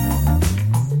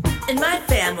 In my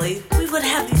family, we would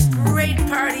have these great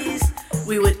parties.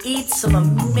 We would eat some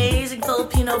amazing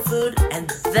Filipino food, and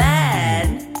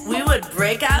then we would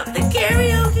break out the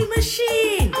karaoke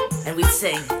machine. And we'd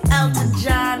sing Elton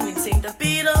John, we'd sing the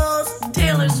Beatles,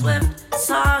 Taylor Swift,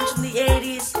 songs from the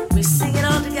 80s. We sing it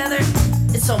all together.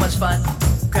 It's so much fun.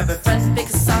 Grab a friend, pick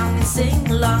a song and sing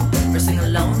along. Or sing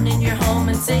alone in your home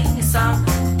and sing a song.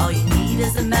 All you need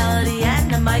is a melody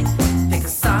and a mic. Pick a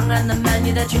song on the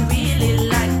menu that you really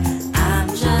like. I'm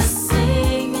just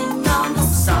singing all the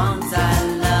songs I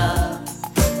love.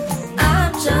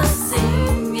 I'm just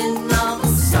singing all the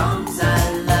songs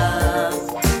I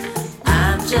love.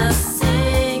 I'm just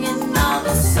singing all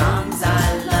the songs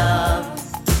I love.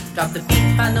 Drop the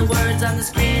beat, find the words on the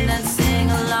screen and sing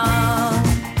along.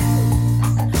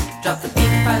 Drop the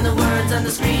beat, find the words on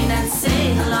the screen and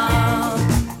sing along.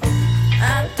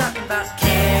 I'm talking about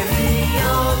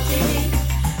karaoke,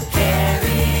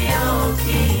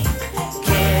 karaoke,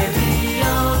 karaoke,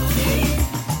 karaoke,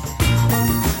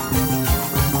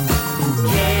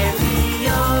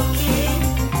 karaoke,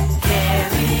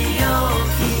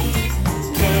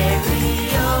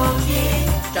 karaoke.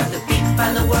 Drop the beat,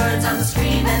 find the words on the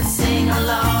screen and sing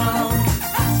along.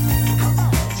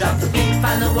 Drop the beat,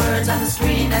 find the words on the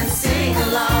screen and sing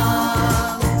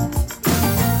along.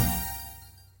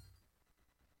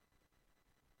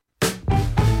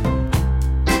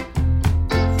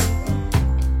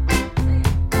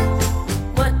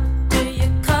 What do you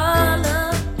call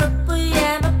a purple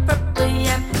yam, a purple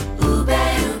yam? Ooh,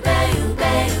 bay, ooh, bay, ooh,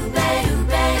 bay, ooh, bay, ooh,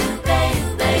 bay, ooh, bay,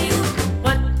 ooh, bay, ooh.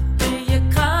 What do you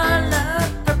call a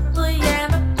purple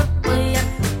yam, a purple yam?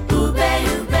 Ooh, bay,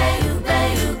 ooh, bay, ooh, bay,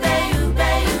 ooh, bay, ooh,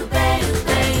 bay, ooh, bay, ooh,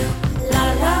 bay, ooh. La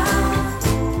la,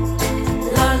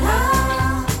 la la,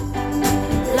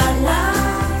 la la.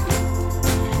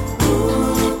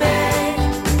 Ooh, bay,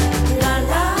 la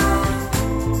la,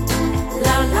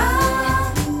 la la,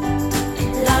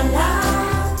 la la.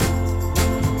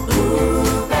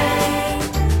 Ooh, bay.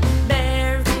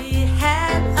 Mary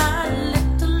had a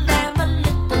little lamb, a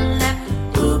little lamb.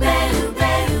 Ooh, bay, ooh,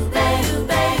 bay, ooh, bay, ooh,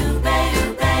 bay, ooh, bay,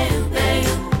 ooh, bay, ooh, bay,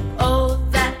 ooh. Oh,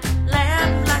 that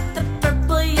lamb liked the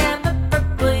purple yam, a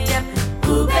purple yam.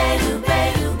 Ooh, bay, ooh,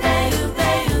 bay, ooh, bay, ooh,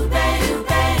 bay, ooh, bay, ooh,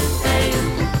 bay, ooh, bay, ooh.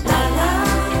 La la,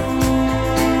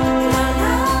 la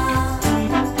la,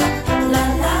 la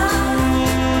la.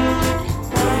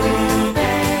 Ooh,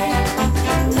 bay,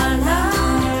 la la,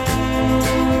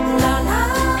 la la,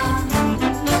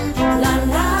 la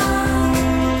la.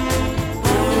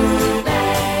 Ooh,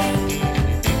 bay.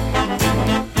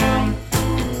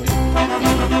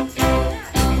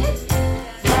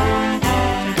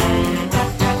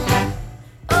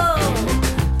 Oh,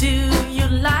 do you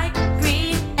like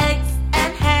green eggs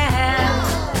and ham?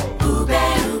 Ooh,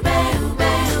 bay, ooh, bay, ooh,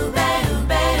 bay, ooh, bay, ooh,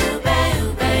 bay, ooh, bay,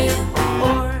 ooh, bay, ooh.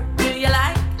 Or do you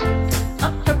like a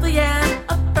purple yam,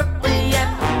 a purple yam?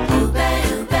 Ooh, bay,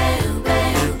 ooh, bay, ooh,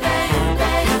 bay, ooh, bay, ooh,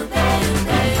 bay, ooh, bay, ooh,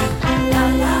 bay, ooh. La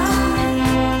la,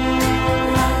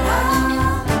 la la,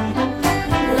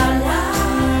 la la.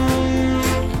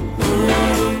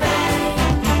 Ooh, bay,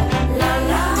 la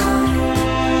la,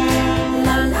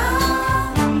 la la,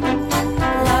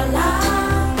 la la.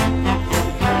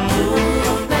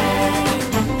 Ooh, bay,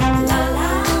 la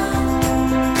la,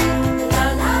 la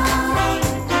la,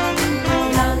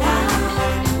 la la.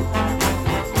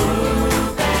 Ooh,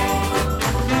 bay,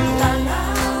 la la,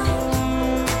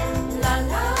 la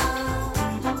la,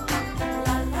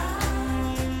 la la.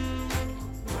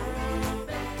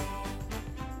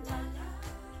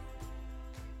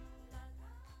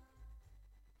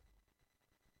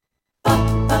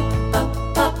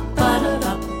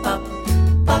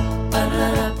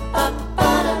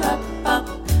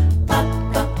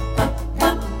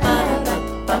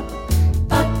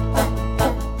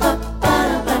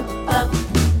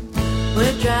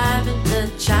 We're driving to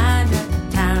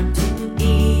Chinatown to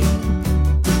eat.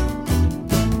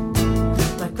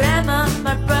 My grandma,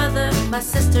 my brother, my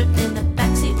sister in the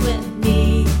backseat with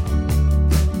me.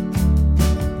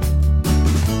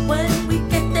 When we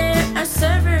get there, our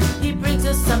server, he brings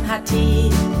us some hot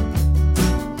tea.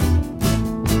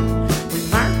 We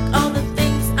mark all the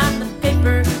things on the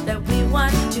paper that we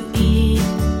want to eat.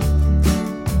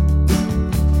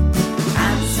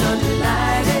 I'm so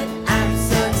delighted, I'm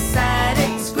so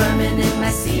excited, scrumming in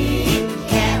my seat.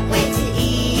 Can't wait to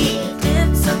eat.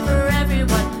 Dim sum for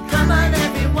everyone, come on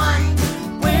everyone.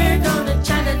 We're going to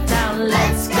Chinatown,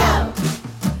 let's go.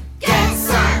 Get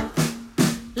some.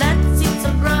 Let's eat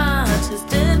some brunch, 'cause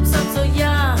dim sum's so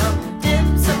yum.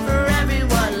 Dim sum for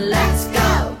everyone, let's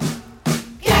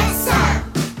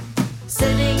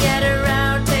sitting at a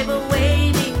round table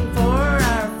waiting for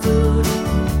our food.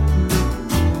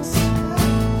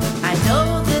 I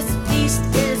know this feast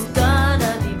is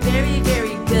gonna be very,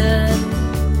 very good.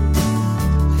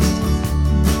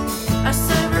 Our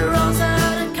server rolls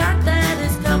out a cart that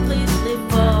is completely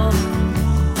full.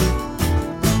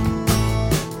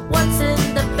 What's in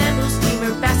the bamboo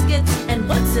steamer baskets and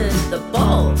what's in the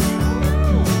bowls?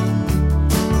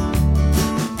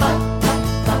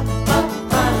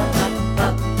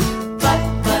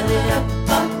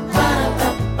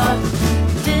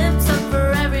 Dim sum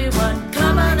for everyone,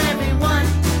 come on everyone.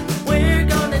 We're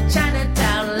going to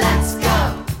Chinatown, let's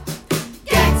go.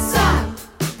 Get some.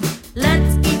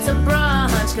 Let's eat some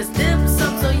brunch, cause dim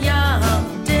sum's so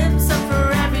yum. Dim sum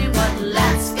for everyone,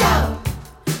 let's go.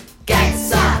 Get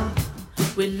some.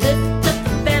 We lift up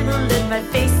the bamboo lid, my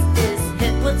face is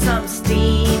hit with some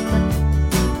steam.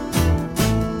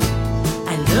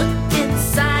 I look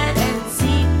inside and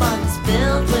see buns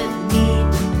filled with meat.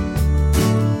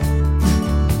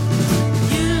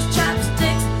 Use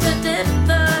chopsticks to dip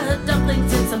the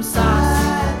dumplings in some sauce.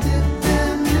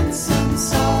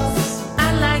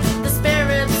 I like the spare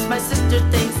ribs, my sister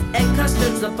thinks egg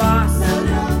custard's the boss. No,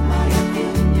 my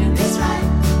opinion is right.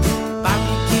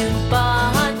 Barbecue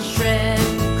bun,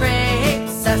 shrimp,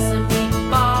 crepes, sesame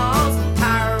balls,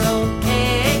 taro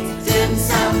cakes. Dim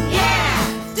sum,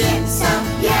 yeah! Dim sum,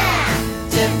 yeah!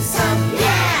 Dim sum,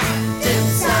 yeah! Dim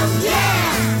sum,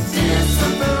 yeah! Dim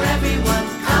sum for everyone,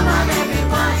 come on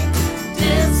everyone.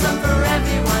 Dim sum for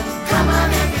everyone, come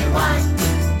on everyone.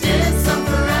 Dim sum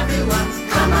for everyone,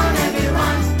 come on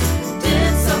everyone.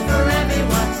 Dim sum for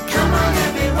everyone, come on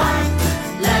everyone.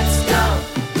 Let's go,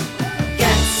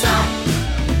 get some.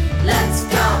 Let's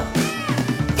go,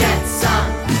 get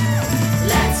some.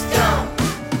 Let's go,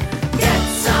 get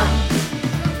some.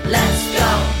 Let's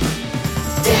go,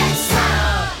 get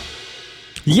some.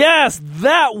 Yes,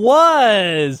 that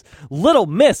was Little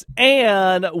Miss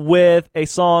Ann with a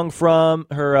song from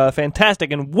her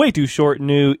fantastic and way too short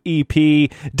new EP,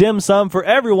 Dim Sum for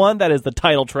Everyone. That is the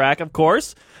title track, of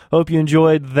course. Hope you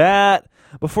enjoyed that.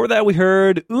 Before that, we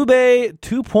heard Ube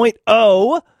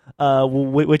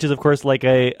 2.0, which is, of course, like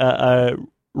a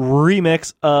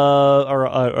remix or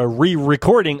a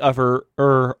re-recording of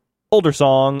her older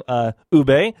song,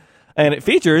 Ube. And it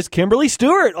features Kimberly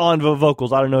Stewart on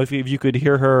vocals. I don't know if you could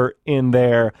hear her in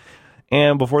there.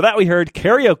 And before that, we heard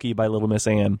Karaoke by Little Miss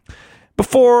Ann.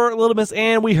 Before Little Miss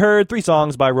Ann, we heard 3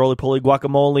 songs by Roly Poly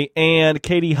Guacamole and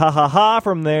Katie Ha Ha Ha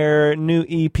from their new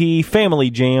EP, Family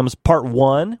Jams Part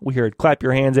 1. We heard Clap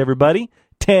Your Hands, Everybody,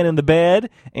 10 in the Bed,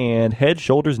 and Head,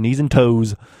 Shoulders, Knees, and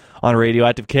Toes on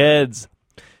Radioactive Kids.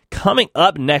 Coming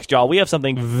up next, y'all, we have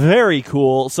something very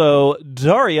cool. So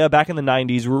Daria, back in the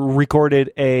 90s,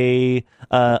 recorded an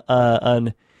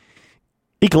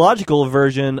ecological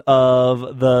version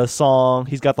of the song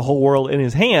 "He's Got the Whole World in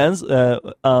His Hands," which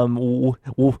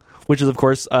is, of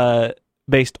course,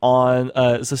 based on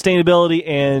sustainability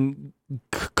and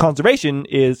conservation.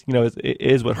 Is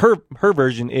what her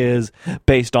version is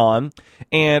based on.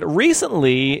 And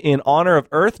recently, in honor of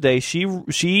Earth Day,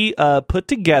 she put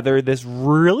together this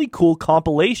really cool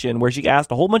compilation where she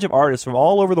asked a whole bunch of artists from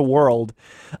all over the world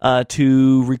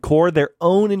to record their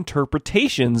own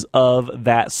interpretations of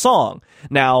that song.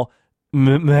 Now,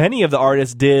 many of the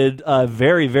artists did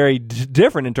very, very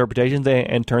different interpretations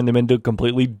and turned them into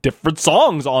completely different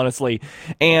songs, honestly.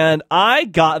 And I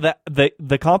got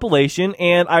the compilation,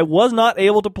 and I was not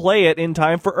able to play it in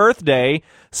time for Earth Day,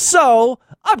 so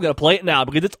I'm going to play it now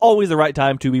because it's always the right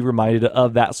time to be reminded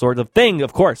of that sort of thing,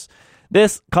 of course.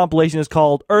 This compilation is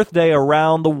called Earth Day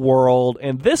Around the World,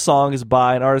 and this song is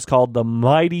by an artist called The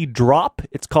Mighty Drop.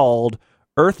 It's called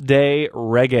Earth Day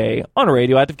Reggae on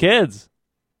Radioactive Kids.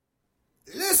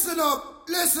 Listen up,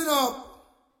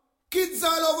 kids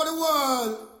all over the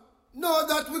world, know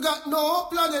that we got no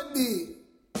planet B.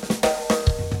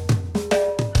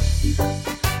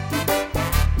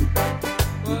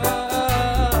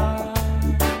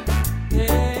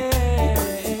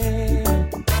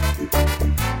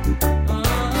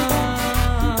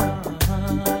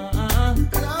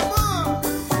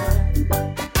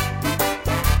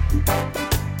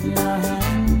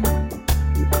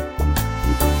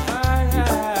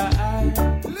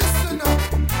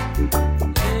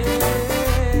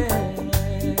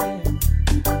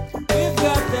 If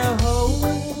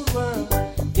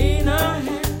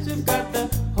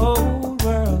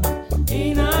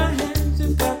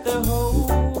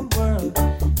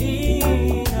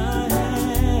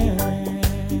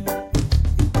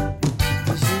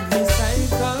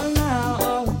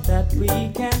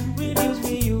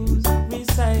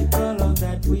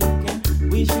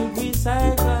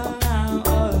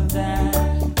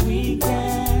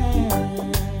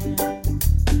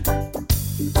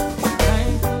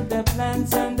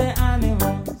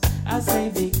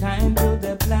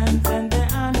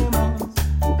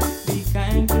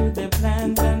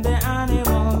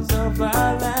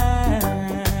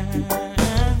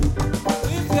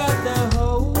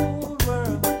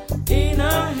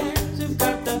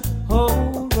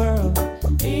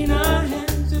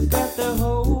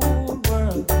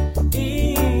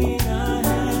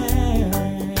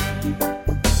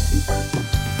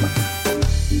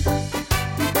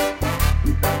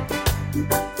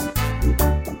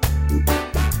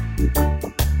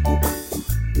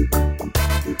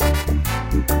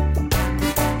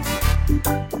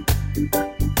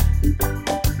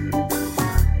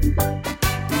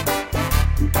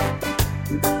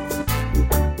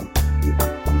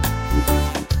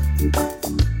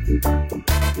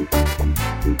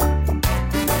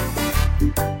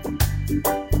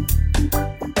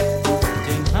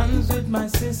My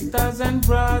sisters and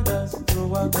brothers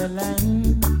throughout the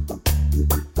land.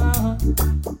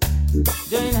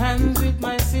 Join hands with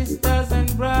my sisters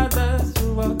and brothers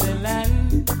throughout the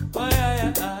land. Oh yeah,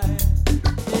 yeah,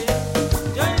 yeah.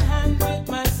 Join hands with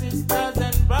my sisters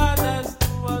and brothers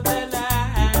throughout the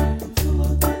land.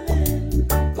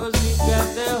 Cause we got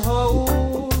the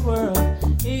whole world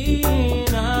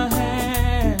in our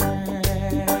hands.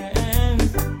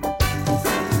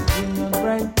 Dream a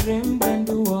bright dream, then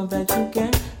do all that you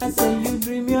can. I say you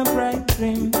dream your bright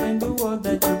dream, then do all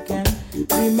that you can.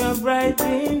 Dream your bright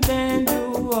dream, then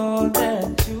do all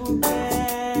that you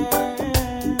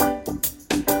can.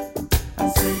 I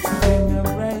say you dream your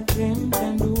bright dream,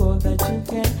 then do all that you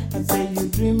can. I say you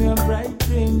dream your bright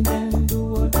dream, then do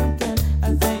what you can.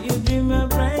 I say you dream your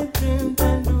bright dream,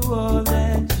 then do all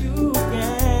that you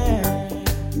can.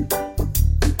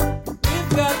 We've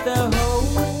got the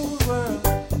whole world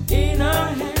in our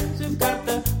hands. We've got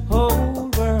the whole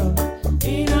world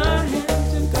in our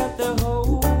hands. We've got the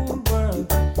whole world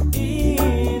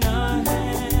in our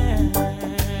hands.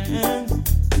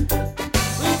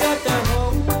 We got the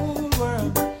whole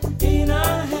world in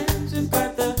our hands. We've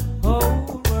got the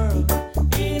whole world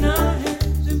in our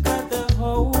hands. We've got the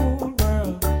whole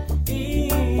world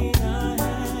in our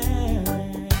hands.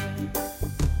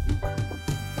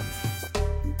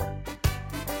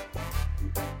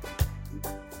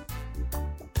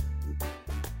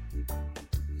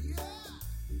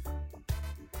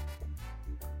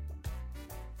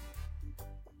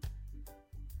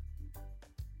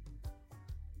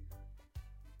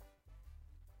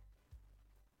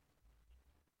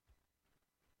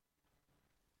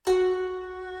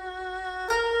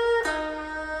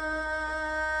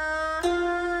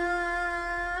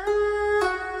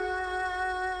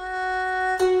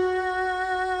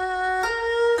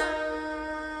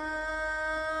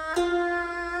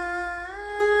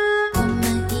我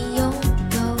们已拥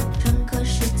有整个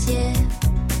世界，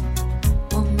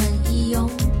我们已拥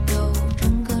有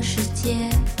整个世界，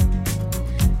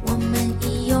我们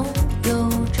已拥有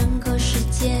整个世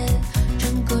界，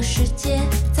整个世界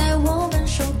在我们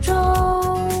手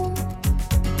中。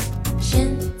现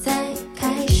在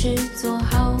开始做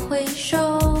好回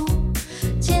收，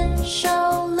减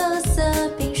少垃圾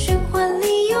并循环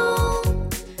利用。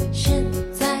现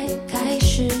在开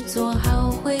始做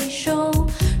好回收，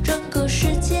整个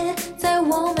世界在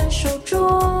我们手中。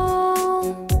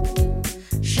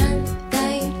善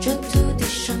待这土地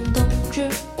上动植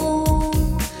物，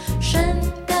善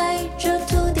待这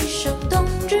土地上动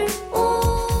植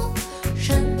物，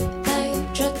善待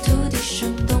这土地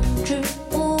上动植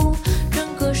物，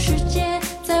整个世界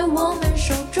在我们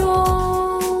手中。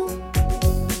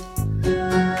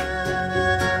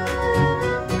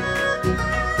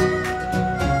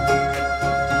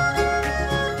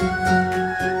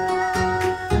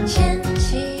牵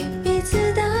起彼此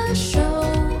的手，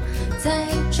在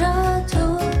这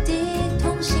土地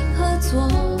同心合作。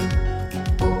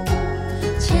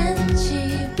牵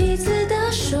起彼此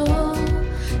的手，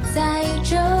在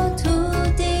这土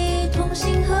地同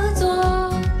心合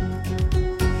作。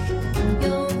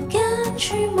勇敢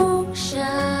去梦想，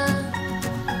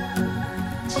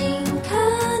尽可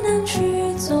能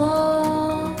去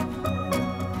做。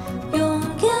勇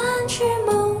敢去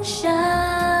梦想，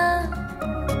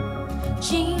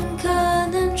尽可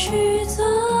能去做。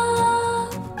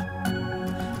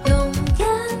勇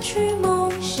敢去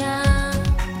梦想，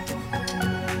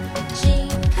尽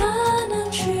可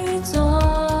能去做。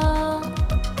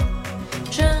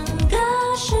整个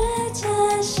世界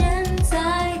现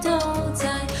在都在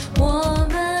我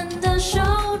们的手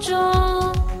中。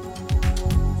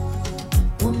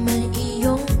我们已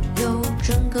拥有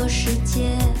整个世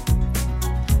界，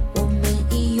我们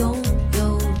已拥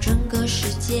有整个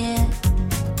世界，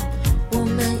我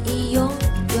们已拥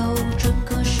有整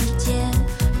个世界，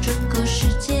整个世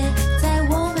界在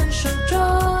我们手中。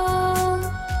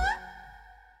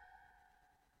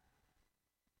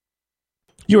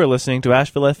You are listening to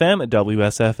Asheville FM at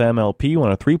WSFM LP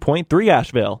 103.3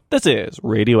 Asheville. This is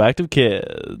Radioactive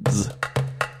Kids.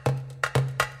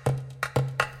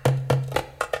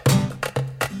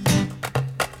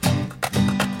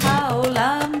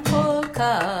 העולם כל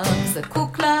כך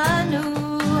זקוק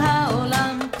לנו,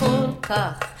 העולם כל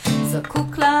כך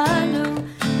זקוק לנו,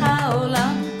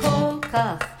 העולם כל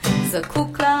כך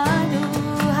זקוק לנו,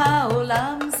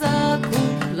 העולם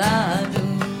זקוק לנו.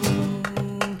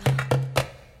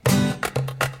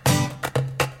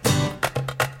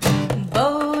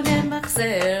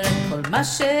 מה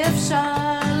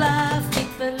שאפשר להפחית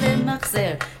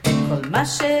ולמחזר את כל מה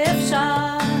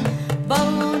שאפשר.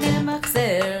 בואו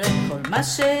נמחזר את כל מה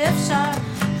שאפשר,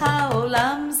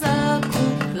 העולם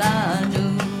זקוק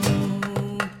לנו.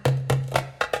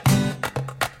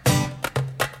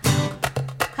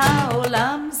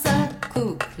 העולם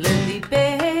זקוק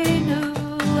לליבנו,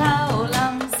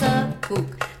 העולם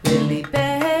זקוק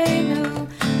לליבנו,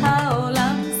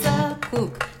 העולם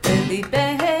זקוק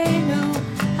לליבנו,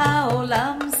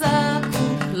 העולם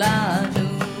זקוק לנו.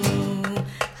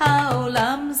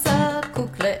 העולם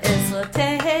זקוק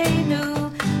לעזרתנו,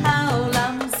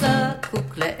 העולם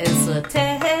זקוק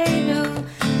לעזרתנו,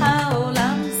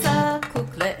 העולם זקוק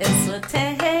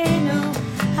לעזרתנו,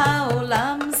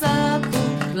 העולם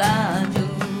זקוק לנו.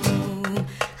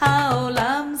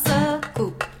 העולם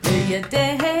זקוק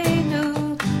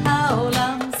לידינו,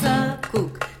 העולם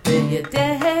זקוק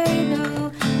לידינו,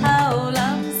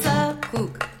 העולם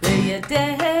זקוק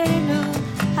לידינו,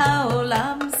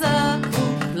 העולם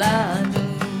זקוק לנו.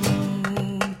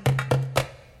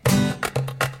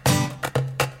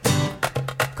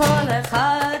 כל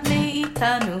אחד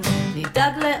מאיתנו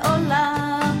נדאג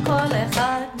לעולם, כל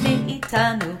אחד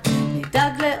מאיתנו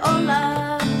נדאג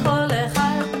לעולם, כל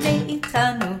אחד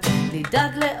מאיתנו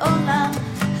נדאג לעולם,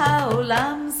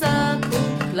 העולם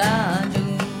זקוק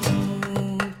לנו.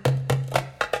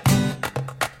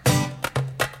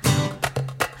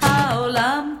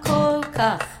 העולם כל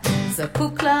כך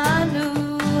זקוק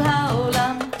לנו,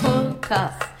 העולם כל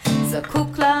כך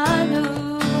זקוק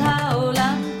לנו,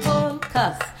 העולם כל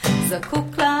כך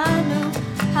זקוק לנו,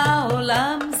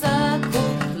 העולם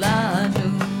זקוק לנו.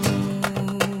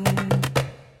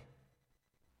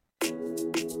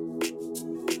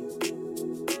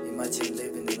 Imagine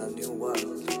living in a new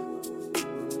world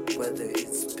where there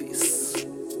is peace,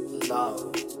 love,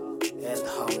 and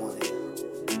harmony.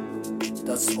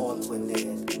 That's all we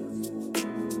need.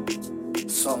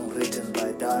 Song written by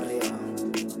Daria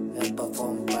and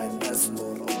performed by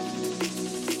Nesmoro.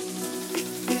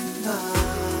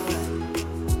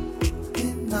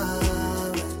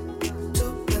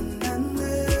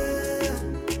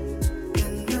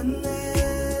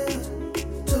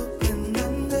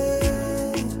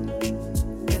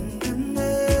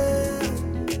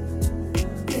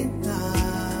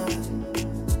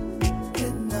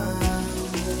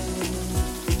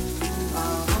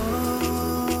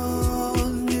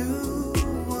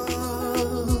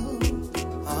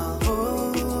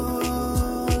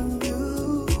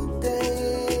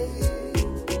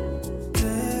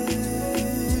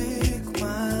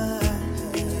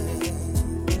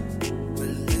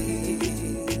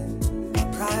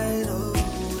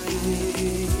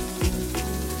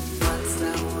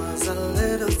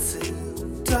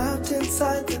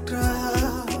 Inside the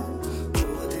crowd,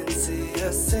 couldn't see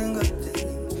a single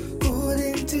thing,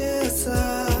 couldn't hear a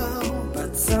sound,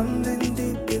 but something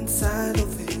deep inside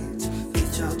of it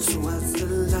reached out towards the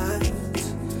light.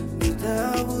 Knew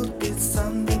there would be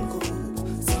something good,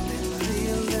 something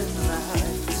real and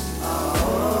right. A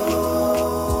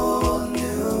whole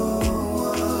new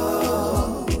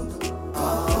world,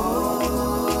 a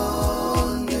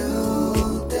whole new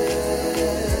day.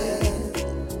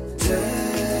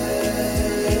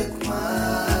 Take my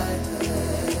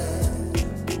hand,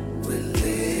 we'll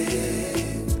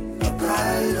live a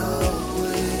brighter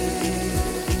way.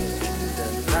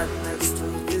 Then right next to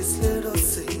this little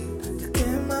seed, there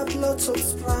came up lots of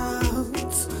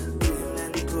sprouts, green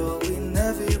and growing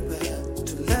everywhere,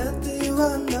 to let the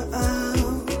wonder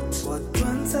out. What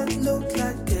once had looked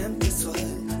like empty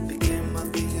soil became a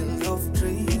field of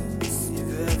dreams. If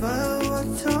you ever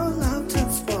watch how love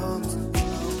transforms, you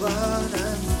know what I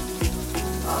mean.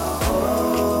 A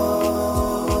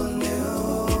whole new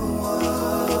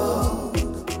world,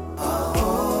 a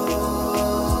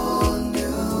whole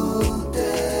new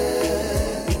day.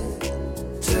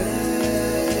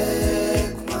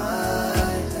 Take my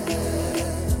hand,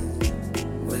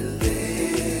 we'll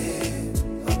live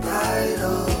a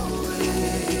brighter way.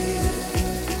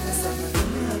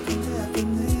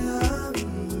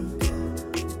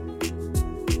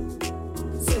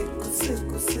 Siku,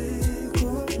 siku, siku,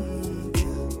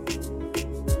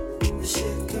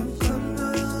 nishike mkono,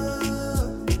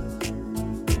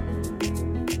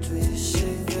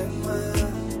 tuishi vyema,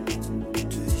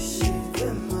 tuishi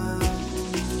vyema.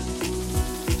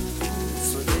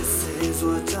 So this is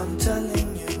what I'm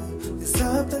telling you is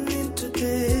happening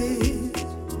today.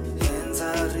 Hands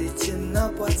are reaching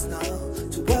upwards now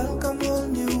to welcome all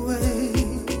new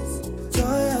ways.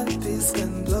 Joy and peace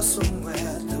can blossom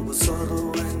where there was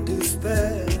sorrow and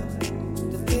despair.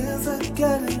 The fields are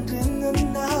getting greener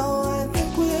now, I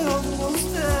think we're almost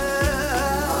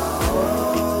there.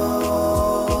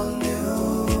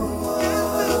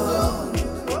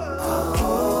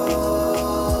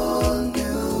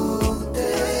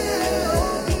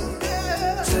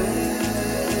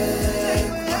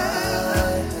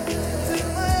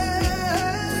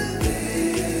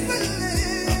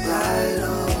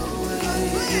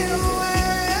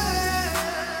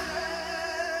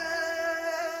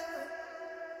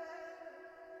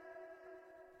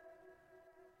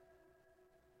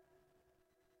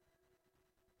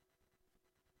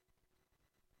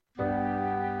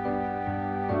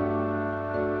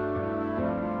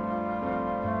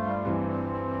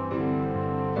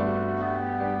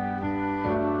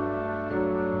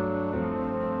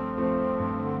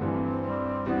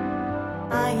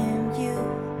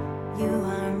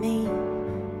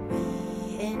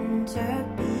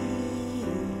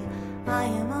 I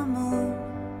am a moon,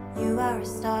 you are a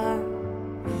star.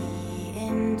 We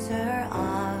enter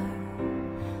our.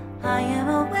 I am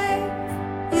a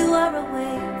wave, you are a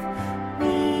wave.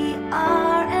 We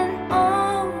are an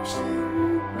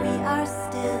ocean. We are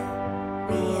still,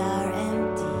 we are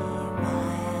empty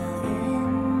while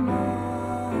in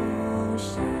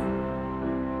motion.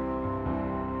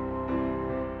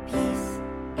 Peace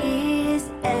is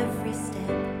every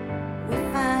step. We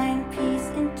find peace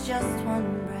in just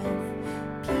one breath.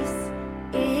 Peace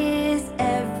is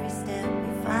every step.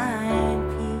 We find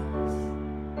peace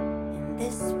in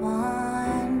this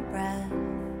one breath.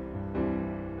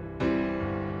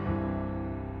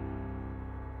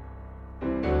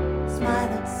 Smile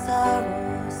at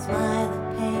sorrow, smile at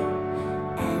pain,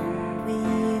 and we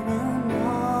will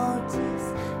notice.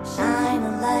 Shine a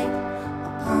light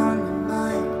upon the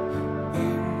mud,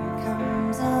 then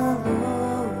comes a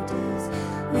lotus.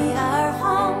 We are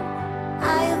home,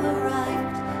 I have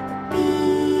arrived, a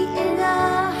bee in a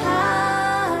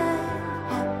hive.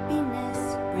 Happiness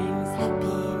brings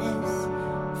happiness,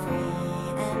 free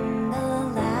and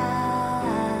alive.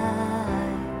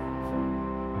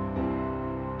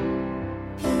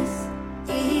 Peace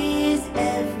is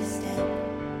every step.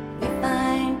 We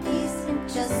find peace in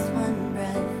just one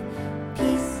breath.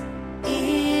 Peace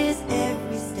is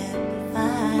every step. We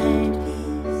find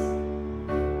peace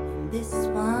in this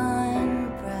one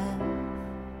breath.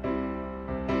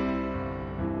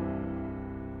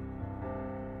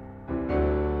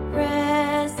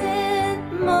 Present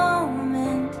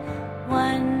moment,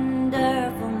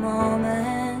 wonderful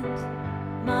moment.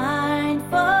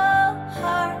 Mindful,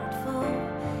 heartful,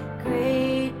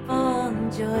 grateful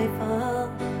and joyful.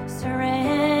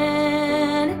 Serenity,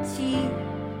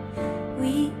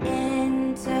 we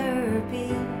enter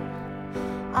being.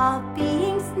 All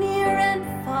beings near and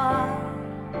far,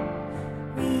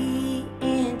 we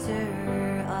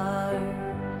enter our.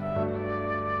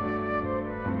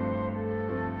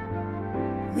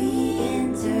 We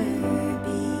enter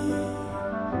being.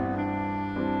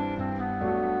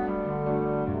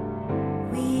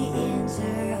 We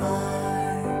enter our.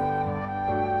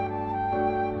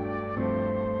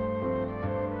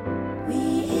 We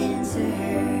enter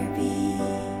being.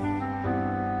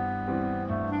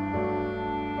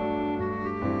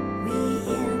 We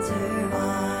enter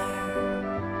our.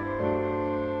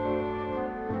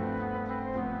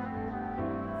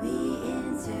 We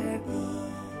enter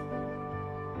being.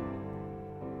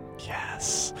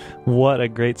 Yes. What a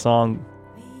great song.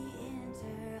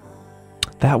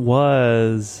 That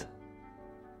was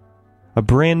a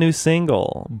brand new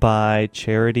single by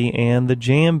Charity and the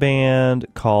Jam Band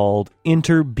called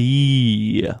Enter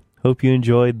B. Hope you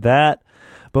enjoyed that.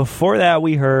 Before that,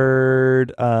 we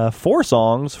heard 4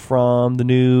 songs from the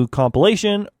new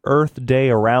compilation, Earth Day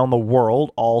Around the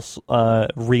World, all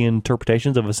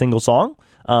reinterpretations of a single song.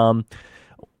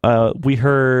 We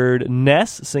heard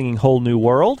Ness singing Whole New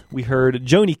World. We heard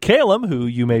Joni Calum, who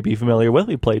you may be familiar with.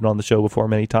 We played on the show before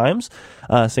many times,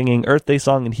 singing Earth Day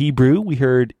song in Hebrew. We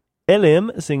heard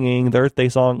Elim singing the Earth Day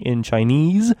song in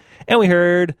Chinese. And we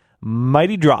heard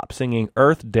Mighty Drop singing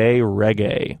Earth Day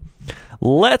Reggae.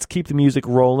 Let's keep the music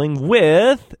rolling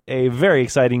with a very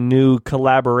exciting new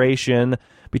collaboration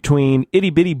between Itty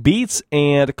Bitty Beats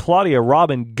and Claudia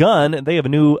Robin Gunn. They have a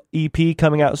new EP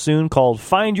coming out soon called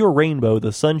Find Your Rainbow,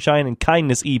 the Sunshine and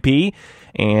Kindness EP,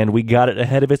 and we got it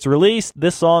ahead of its release.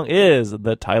 This song is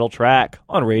the title track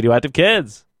on Radioactive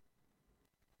Kids.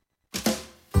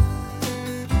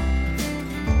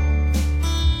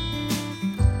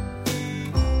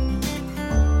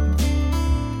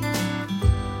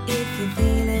 If you're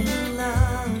feeling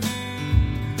love,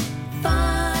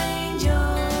 find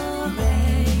your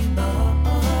rainbow.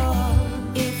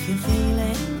 If you're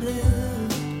feeling blue,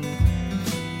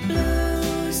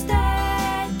 blue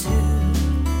stay too.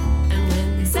 And when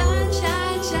the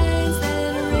sunshine shines,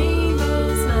 then a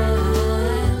rainbow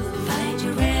smiles. Find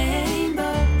your rainbow.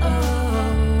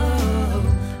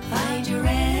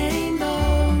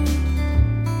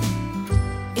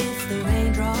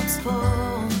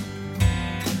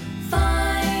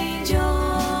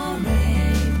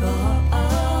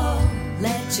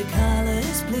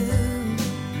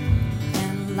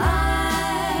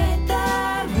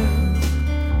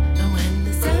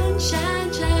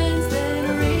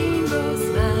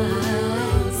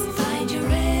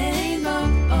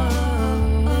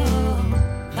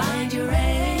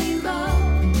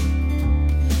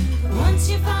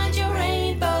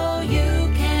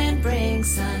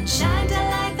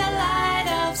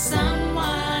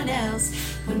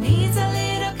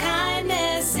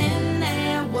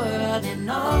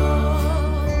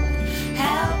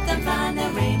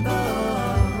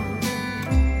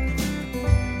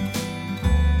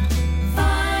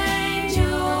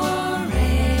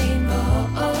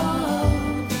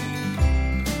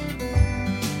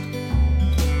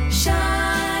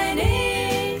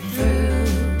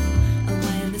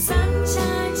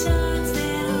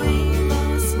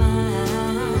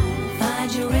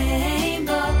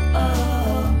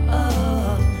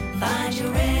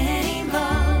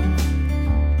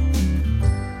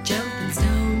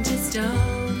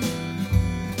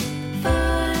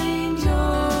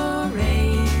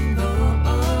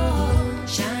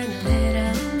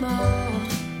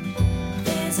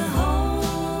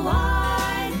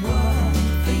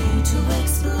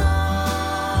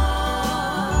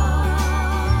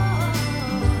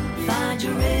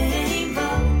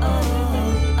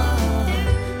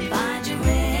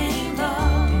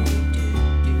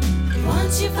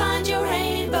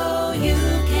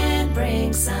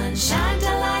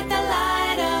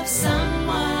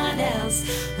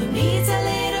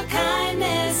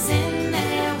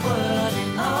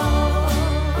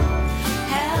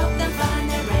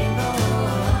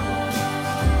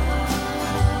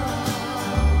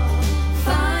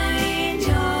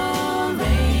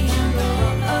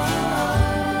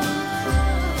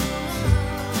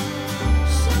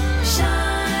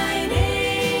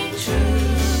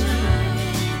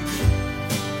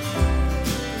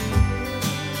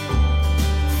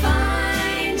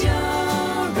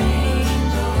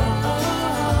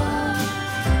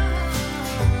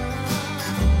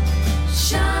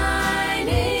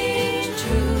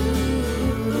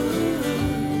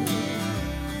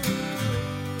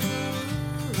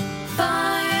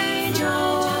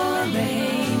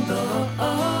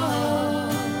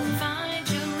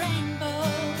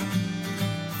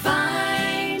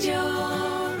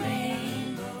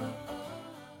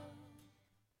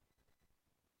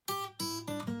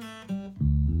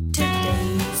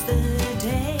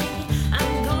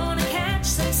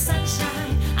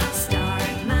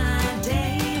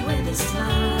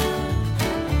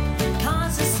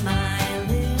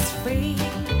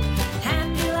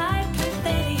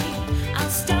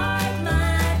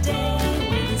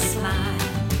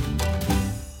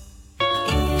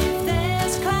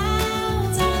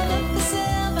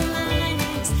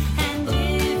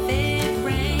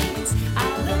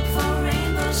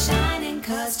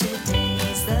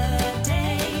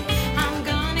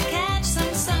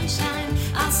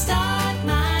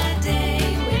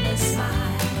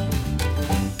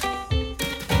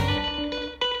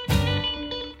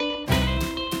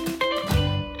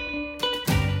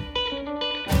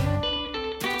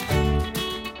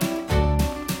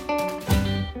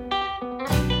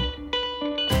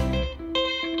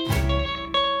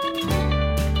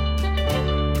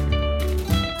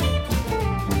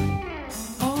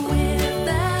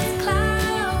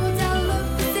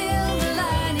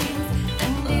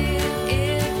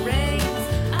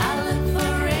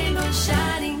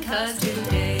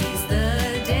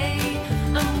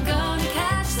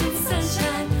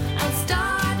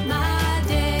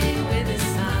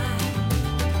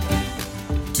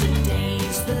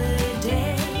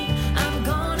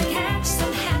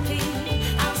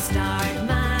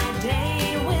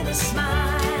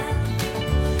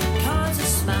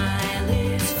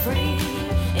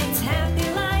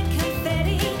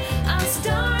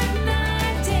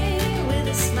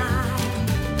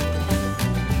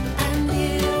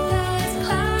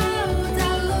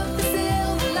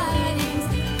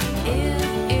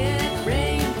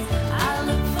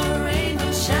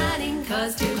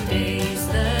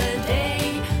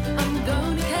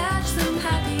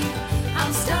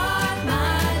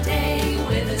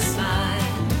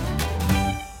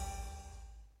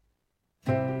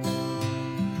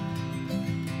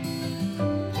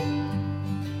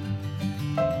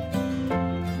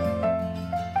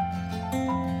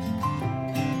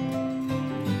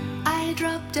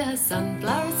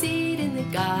 sunflower seed in the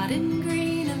garden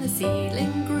green, and the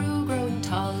seedling grew, growing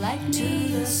tall like me.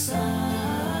 To the sun.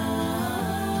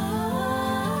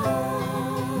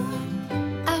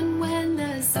 And when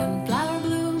the sunflower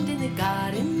bloomed in the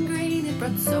garden green, it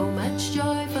brought so much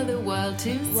joy for the world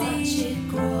to see. Watch it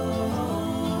grow.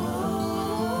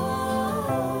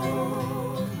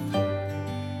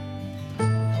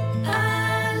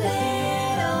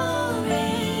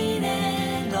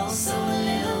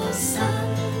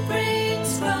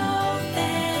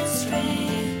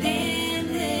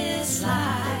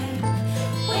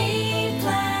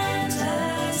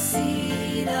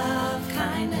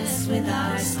 With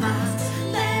our smiles,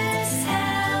 let's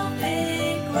help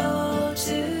it grow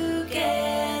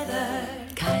together.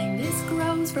 Kindness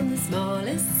grows from the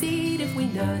smallest seed. If we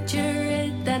nurture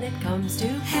it, then it comes to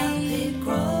help it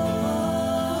grow.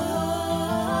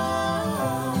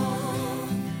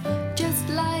 Just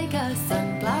like a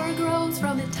sunflower grows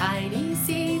from a tiny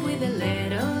seed, with a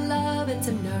little love and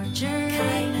some nurture,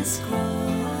 kindness grows.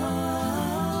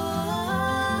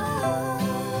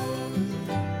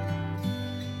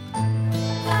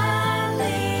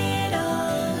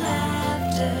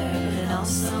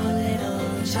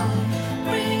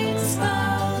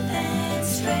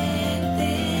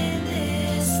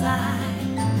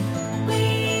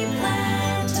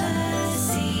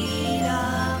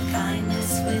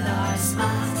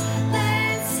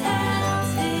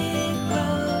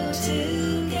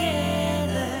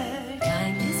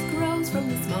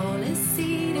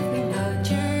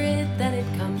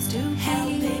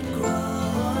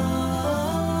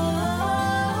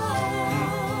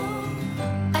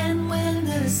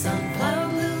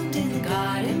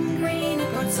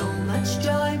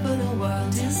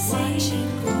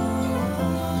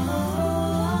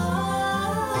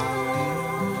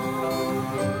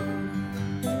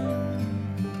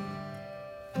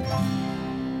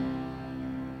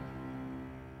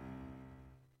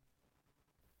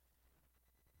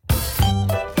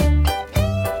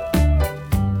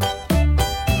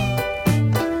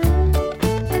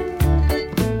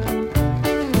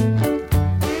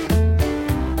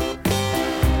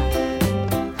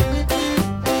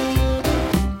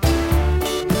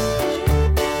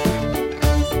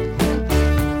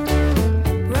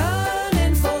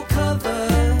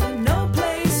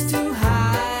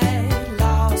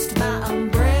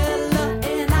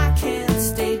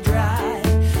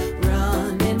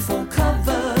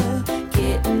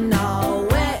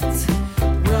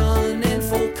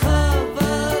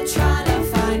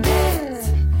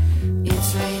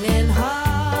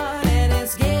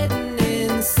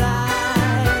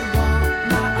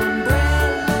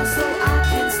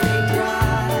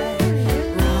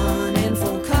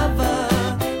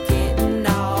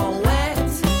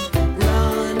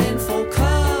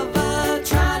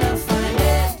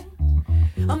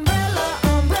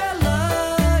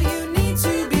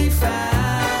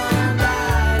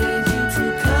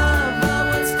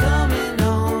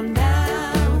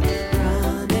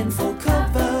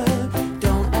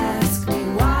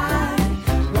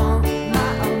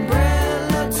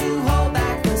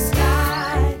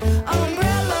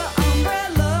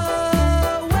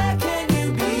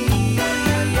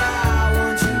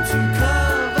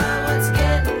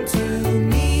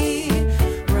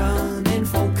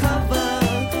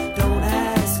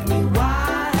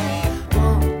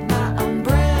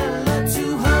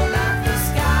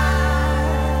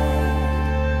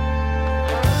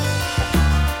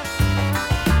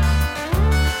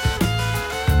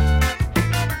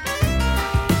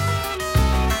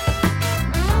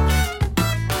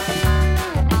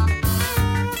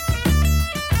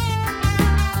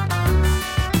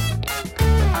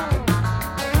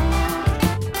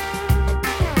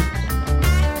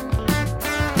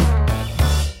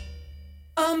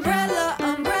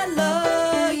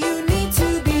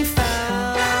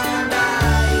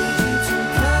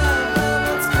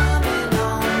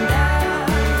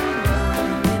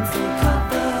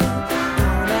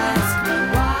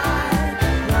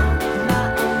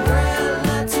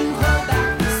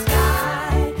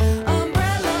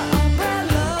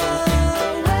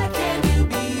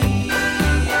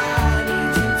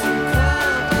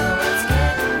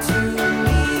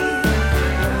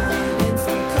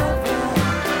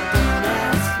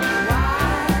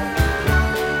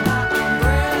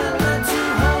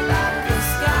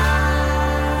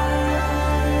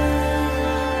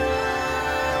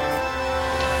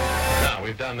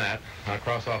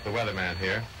 cross off the weatherman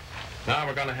here. Now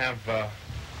we're going to have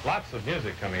lots of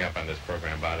music coming up on this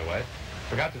program, by the way.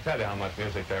 Forgot to tell you how much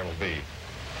music there will be.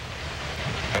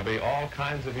 There'll be all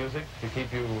kinds of music to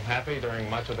keep you happy during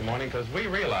much of the morning, because we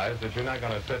realize that you're not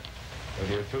going to sit with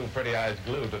your two pretty eyes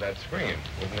glued to that screen.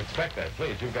 Wouldn't expect that.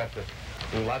 Please, you've got to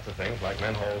do lots of things like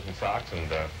mend holes in socks and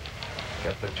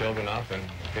get the children up and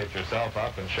get yourself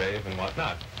up and shave and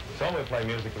whatnot. So we'll play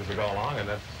music as we go along, and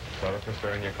that's sort of for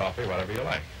stirring your coffee, whatever you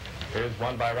like. Here's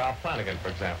one by Ralph Flanagan, for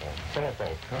example. Solo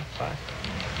folk, huh? Bye.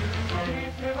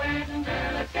 If you're waiting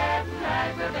till it's getting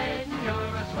aggravating, you're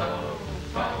a slow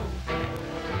folk.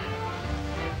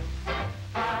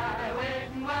 I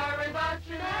wouldn't worry, but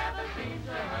you never seem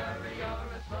to hurry, you're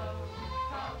a slow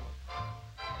folk.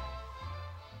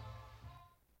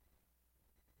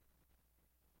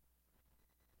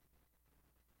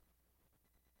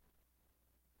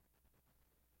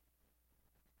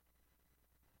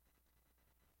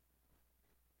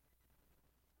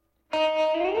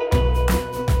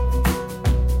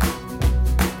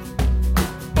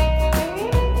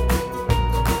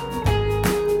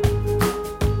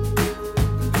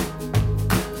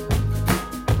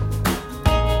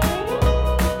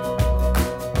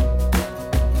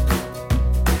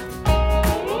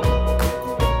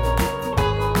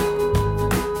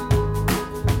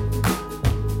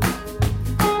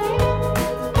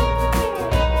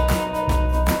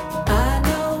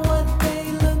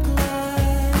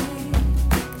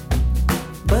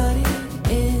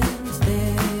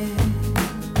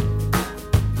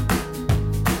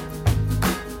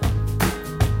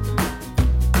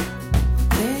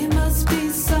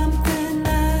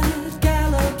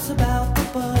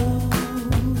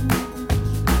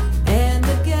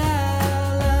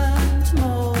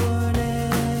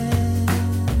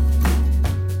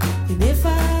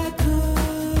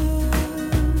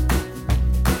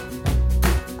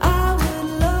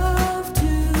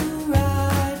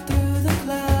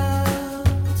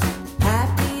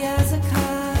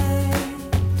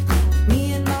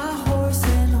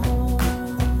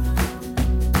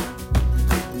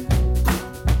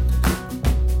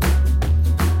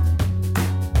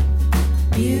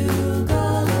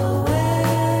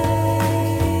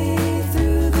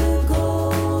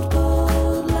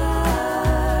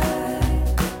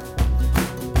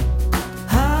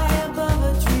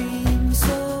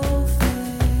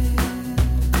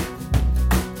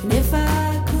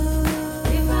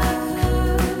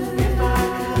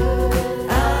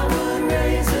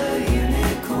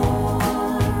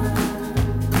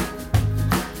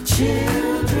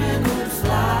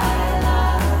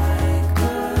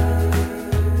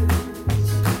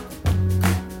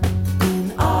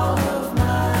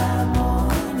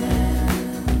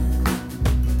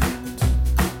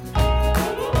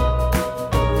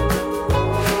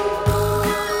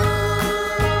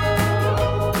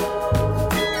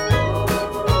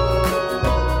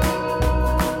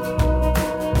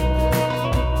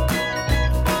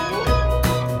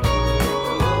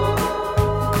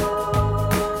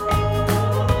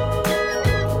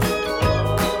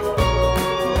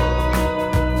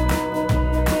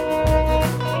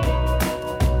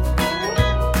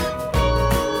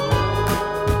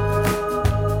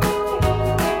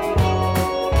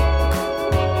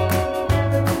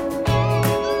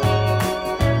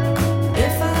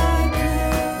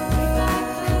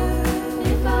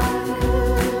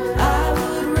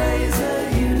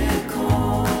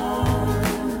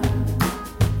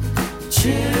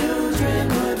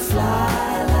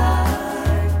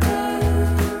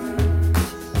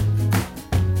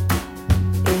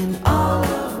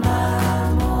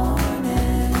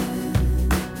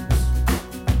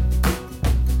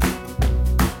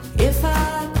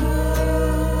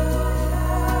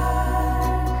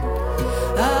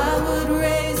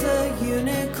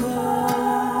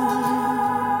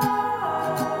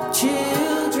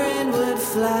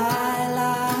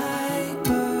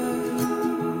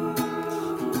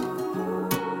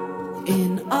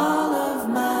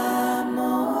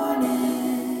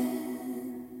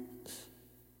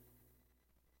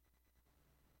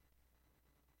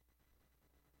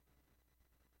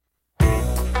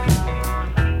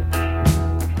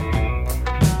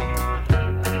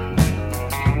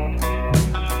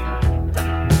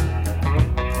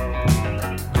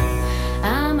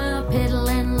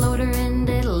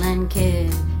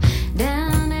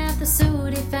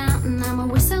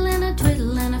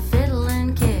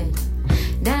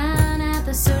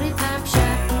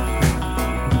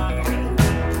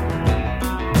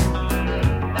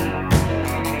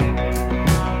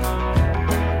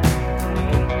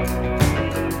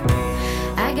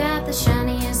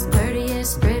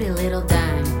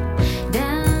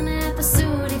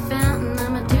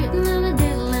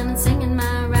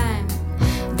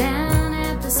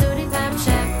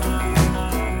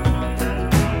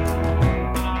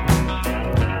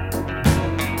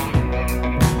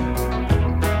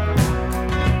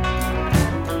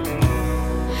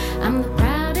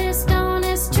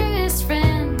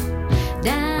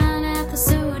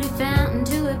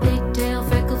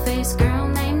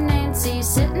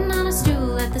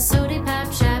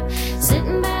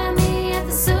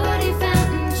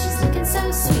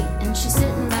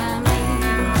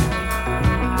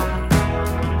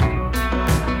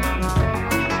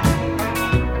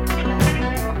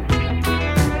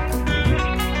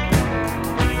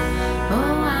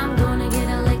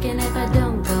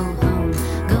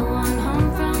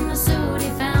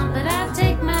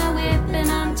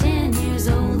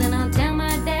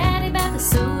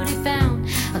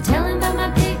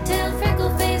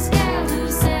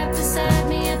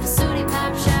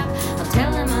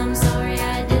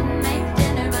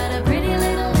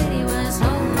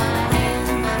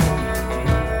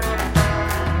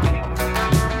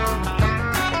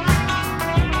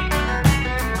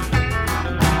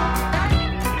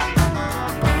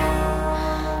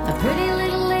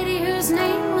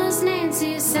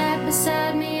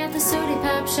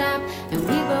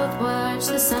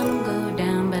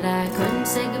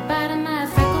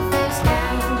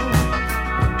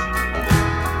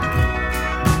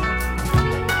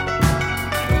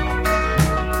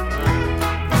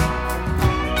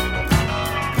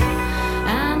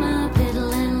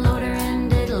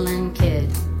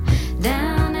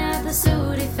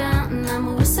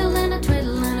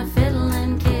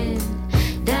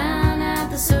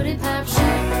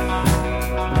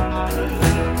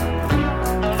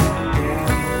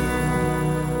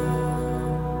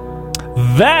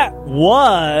 That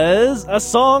was a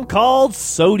song called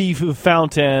Sody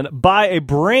Fountain by a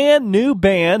brand new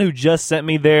band who just sent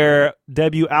me their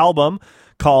debut album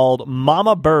called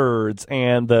Mama Birds,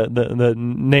 and the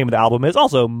name of the album is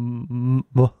also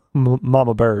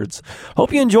Mama Birds.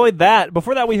 Hope you enjoyed that.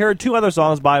 Before that, we heard two other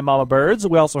songs by Mama Birds.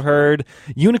 We also heard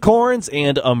Unicorns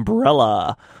and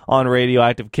Umbrella on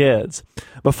Radioactive Kids.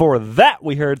 Before that,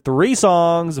 we heard three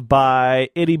songs by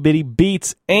Itty Bitty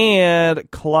Beats and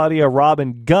Claudia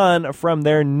Robin Gunn from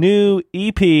their new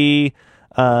EP,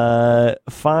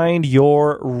 Find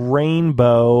Your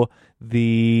Rainbow.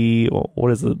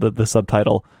 What is the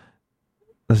subtitle?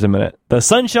 Just a minute. The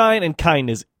Sunshine and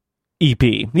Kindness EP.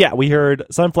 Yeah, we heard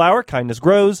Sunflower, Kindness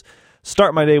Grows,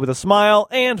 Start My Day with a Smile,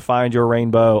 and Find Your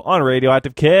Rainbow on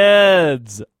Radioactive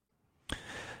Kids.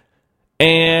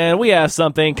 And we have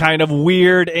something kind of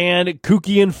weird and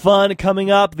kooky and fun coming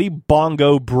up. The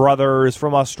Bongo Brothers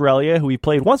from Australia, who we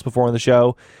played once before on the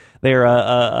show. They're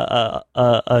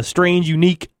a strange,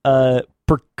 unique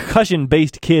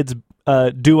percussion-based kids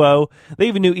duo. They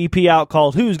have a new EP out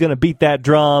called Who's Gonna Beat That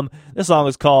Drum? This song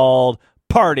is called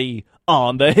Party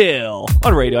on the Hill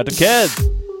on Radioactive Kids.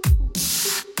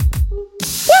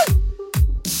 Woo!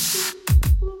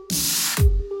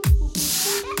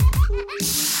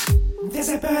 There's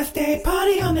a birthday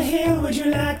party on the hill, would you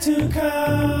like to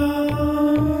come?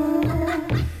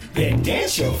 Then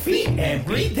dance your feet and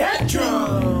beat that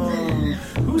drum.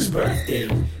 Whose birthday?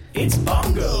 It's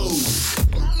Bongo's.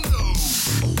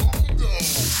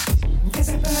 There's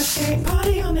a birthday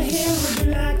party on the hill, would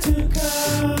you like to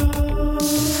come?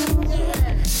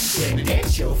 Then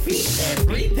dance your feet and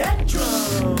beat that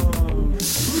drum.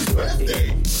 Whose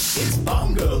birthday? It's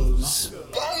Bongo's.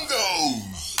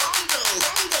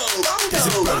 There's a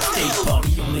birthday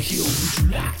party on the hill, would you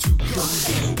like to come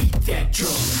and beat that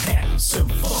drum and have some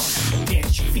fun?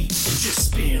 Dance your feet and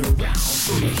just spin around,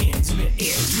 throw your hands in the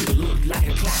air, do it look like a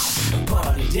clown.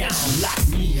 Party down like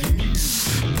me and you,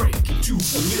 break into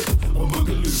a little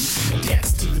boogaloo, and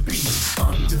dance to the beat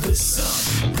under the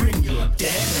sun. Bring your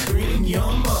dad and bring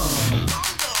your mom.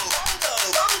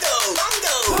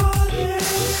 Party,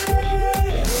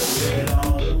 get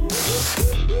on.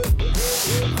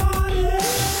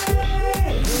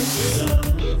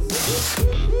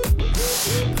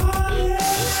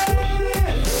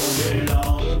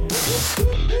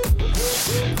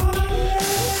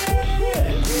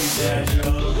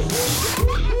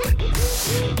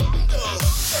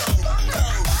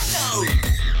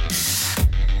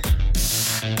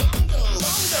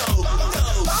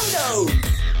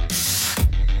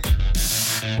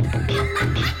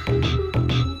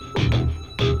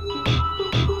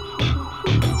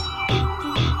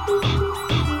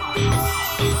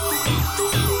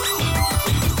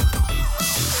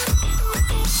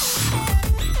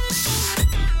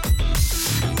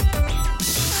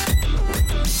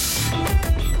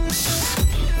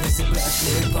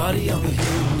 Party on the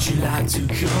hill, would you like to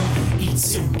come? Eat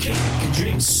some cake and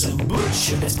drink some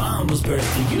butcher. That's Mama's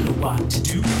birthday, you know what to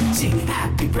do. Sing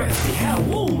happy birthday, how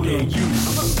old are you?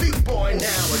 I'm a big boy now,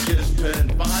 I just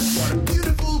turned 5. What a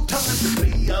beautiful time to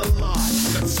be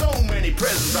alive. Got so many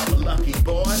presents, I'm a lucky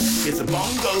boy. Yes, the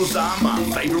bongos are my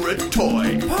favorite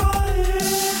toy. Party,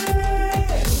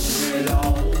 get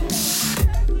on.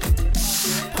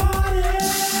 Party,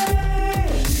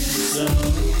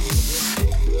 some.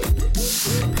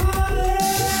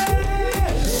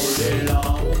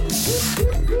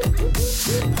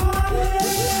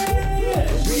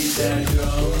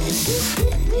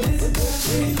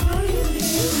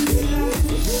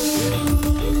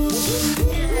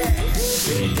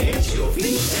 Dance your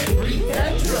feet and beat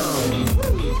that drum.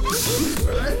 Whose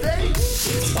birthday?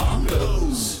 It's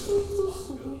Bongo's.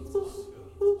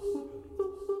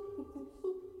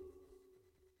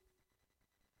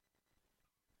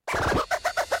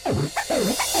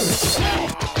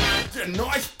 It's a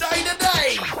nice day today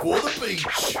for the beach.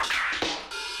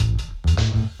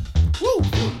 Woo,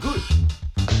 feeling good.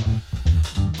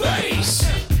 Bass.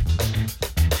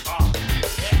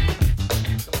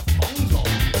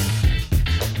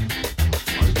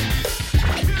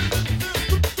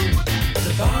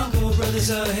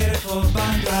 Are headed for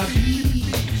Bongo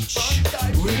Beach.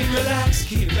 We can relax,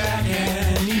 kick back,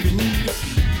 and even need a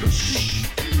peach.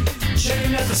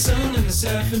 Checking out the sun and the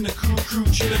surf and the cool crew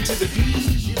chilling to the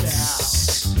beach.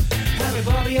 Happy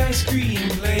Bobby ice cream,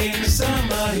 play in the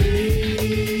summer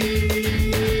heat.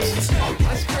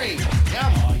 Ice cream,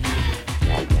 yum.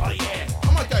 Oh yeah.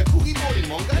 I'm gonna go cookie morning,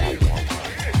 Mongo.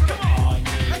 Come on.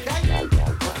 Okay.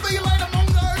 I'll see you later,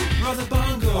 Mongo. Brother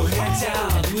Bongo heads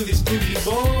out with his boogie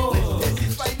board.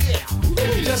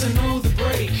 He doesn't know the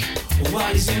break or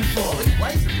what he's in for.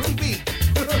 Waves are pretty big.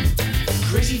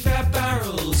 Crazy fat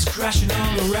barrels crashing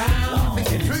all around.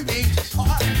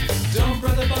 Dumb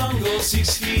brother Bongo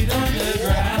 6 feet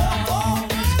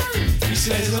underground. He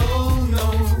says, oh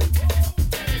no,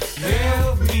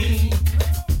 help me,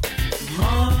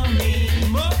 mommy.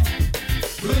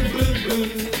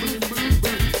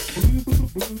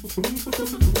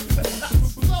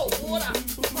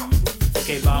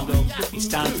 Okay, Bongo, it's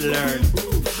time to learn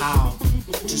how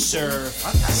to serve.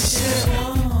 Step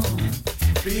one,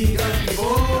 big ugly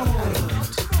boat.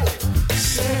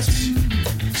 Step two,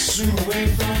 swim away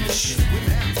from the shore.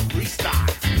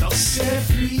 Step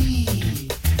three,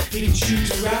 didn't you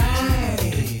to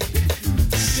ride?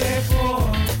 Step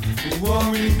four,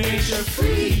 warring nature,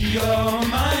 free your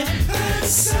mind and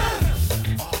surf.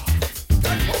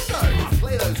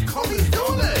 Play those commies,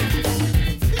 don't they?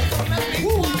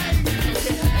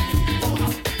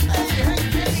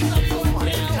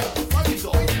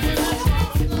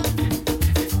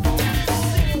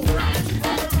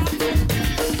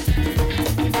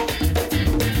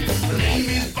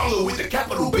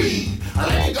 I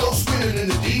like to go swimming in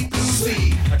the deep blue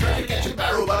sea. I tried to catch a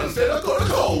barrel, but instead I caught a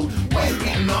cold. Waves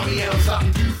beating on me and I'm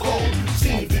starting to fold.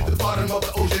 Seen through the bottom of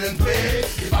the ocean and bed.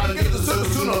 If I don't get to the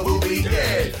surface soon, I will be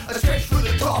dead. I stretch for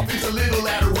the top, it's a little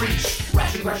out of reach.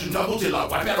 Crashing, crashing, double till I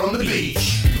wipe out on the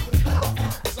beach.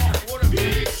 Saltwater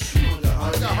beach.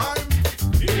 Go home.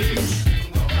 Beach.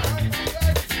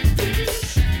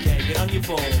 Okay, get on your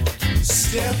board.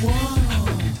 Step one,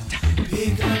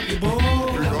 pick up your board.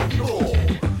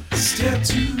 Step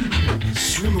two,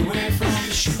 swim away from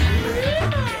the shore.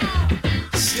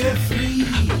 Step three,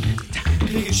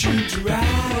 pick a tube to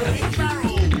ride.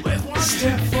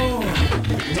 Step four,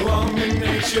 roam in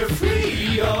nature,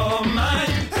 free your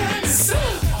mind and soul.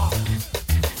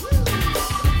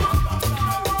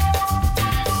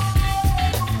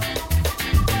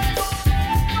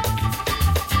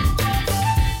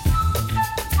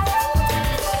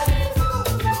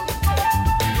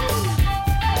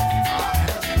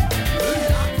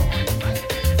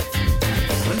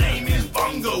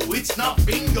 It's not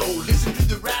bingo. Listen to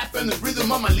the rap and the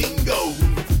rhythm of my lingo.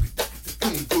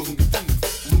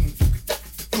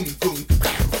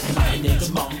 My name's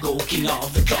Mongo, king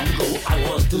of the Congo. I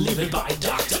was delivered by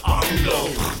Dr. Ongo.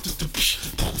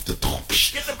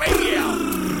 Get the baby out.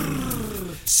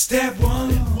 Step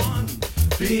one,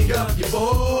 pick up your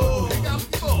board.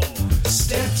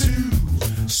 Step two,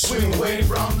 swim away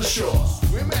from the shore.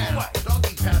 Swim out.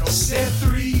 Doggy paddle. Step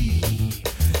three,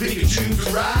 pick a tune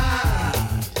to ride.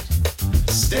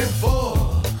 Step four,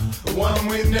 one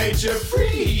with nature,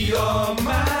 free your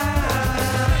mind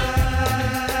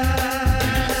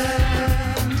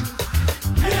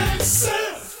and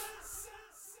surf.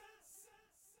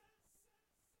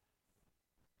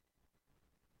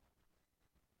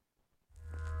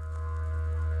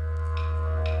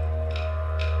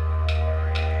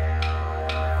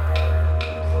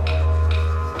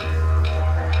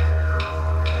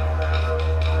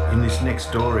 In this next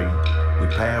story, we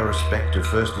pay our respect to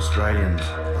First Australians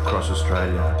across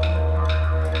Australia.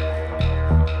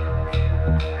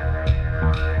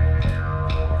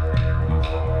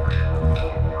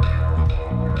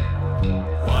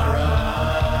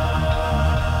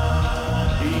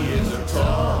 He is a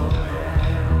tall man.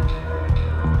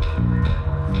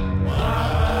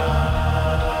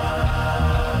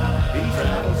 He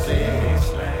travels this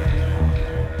land.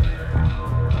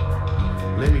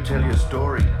 Let me tell you a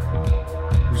story.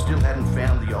 We still hadn't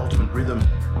found the ultimate rhythm,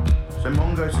 so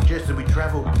Mongo suggested we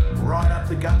travel right up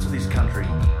the guts of this country.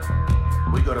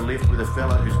 We got a lift with a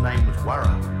fellow whose name was Warra,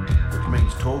 which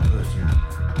means tall person.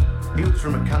 He was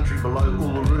from a country below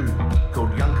Uluru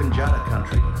called Yunkanjata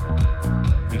country.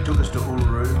 He took us to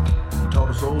Uluru and told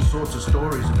us all sorts of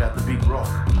stories about the big rock.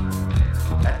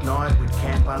 At night we'd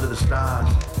camp under the stars,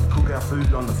 cook our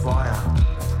food on the fire.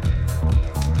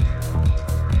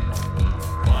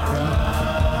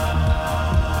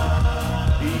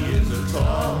 He is a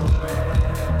tall man.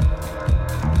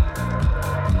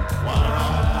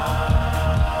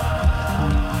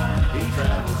 He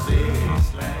travels this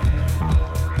land,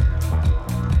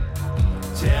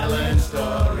 telling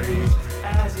stories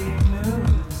as he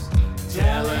moves,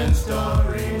 telling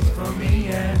stories for me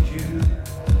and you,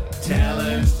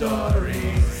 telling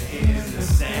stories in the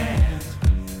sand,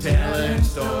 telling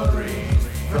stories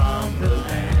from the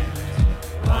land.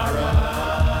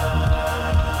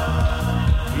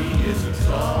 He is a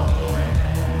tall man.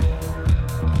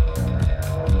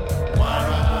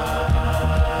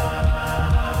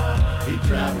 He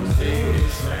travels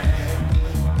this land.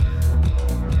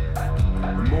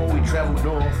 The more we travelled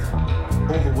north,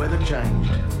 all the weather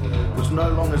changed. It was no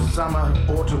longer summer,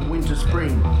 autumn, winter,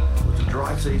 spring. It was a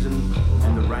dry season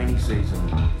and the rainy season,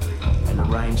 and the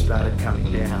rain started coming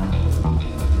down.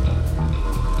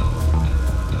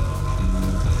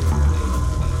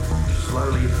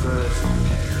 Slowly at first,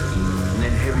 and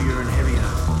then heavier and heavier.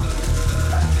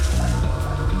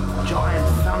 Giant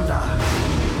thunder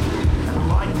and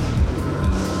lightning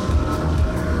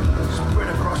spread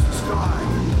across the sky.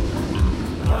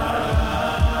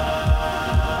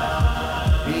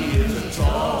 He is a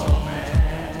tall man.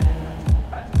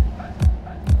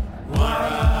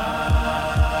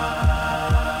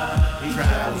 He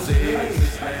travels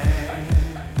his land,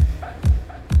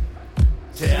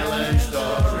 telling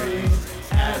stories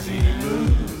as he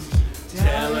moves,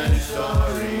 telling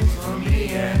stories for me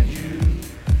and you,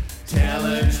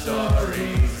 telling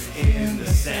stories in the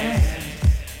sand,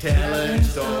 telling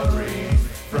stories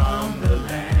from the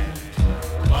land.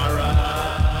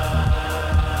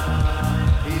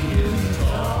 He is a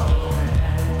tall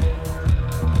man.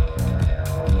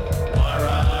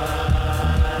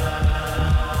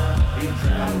 He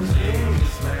travels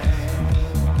his land.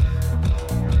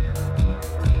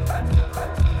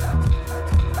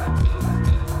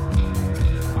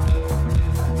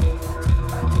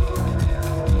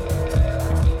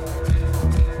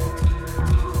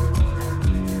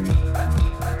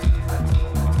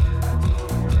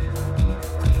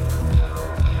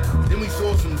 Then we saw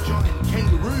some giant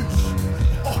kangaroos.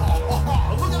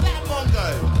 Look at that, Mongo.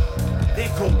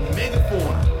 They're called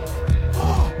megafauna.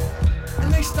 And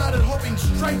they started hopping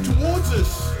straight towards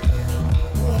us.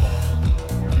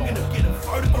 I'm gonna get a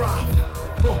photograph.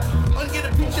 I'm gonna get a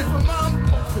picture for Mum.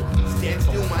 Stand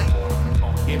still, mate.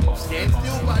 Yep, stand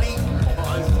still, buddy.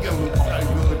 This is gonna look so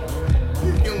good. This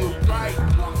is gonna look great.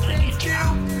 Stand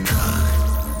still.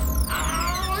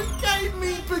 It gave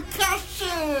me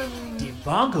percussion. Did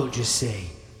Bongo just say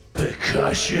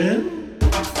percussion?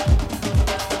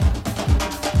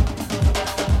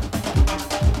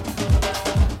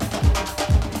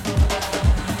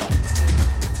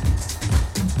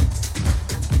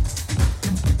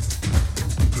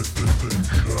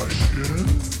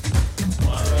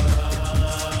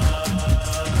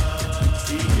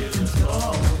 He is a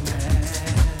tall man.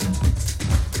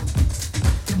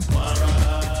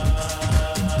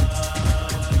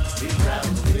 He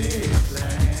travels his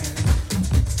land.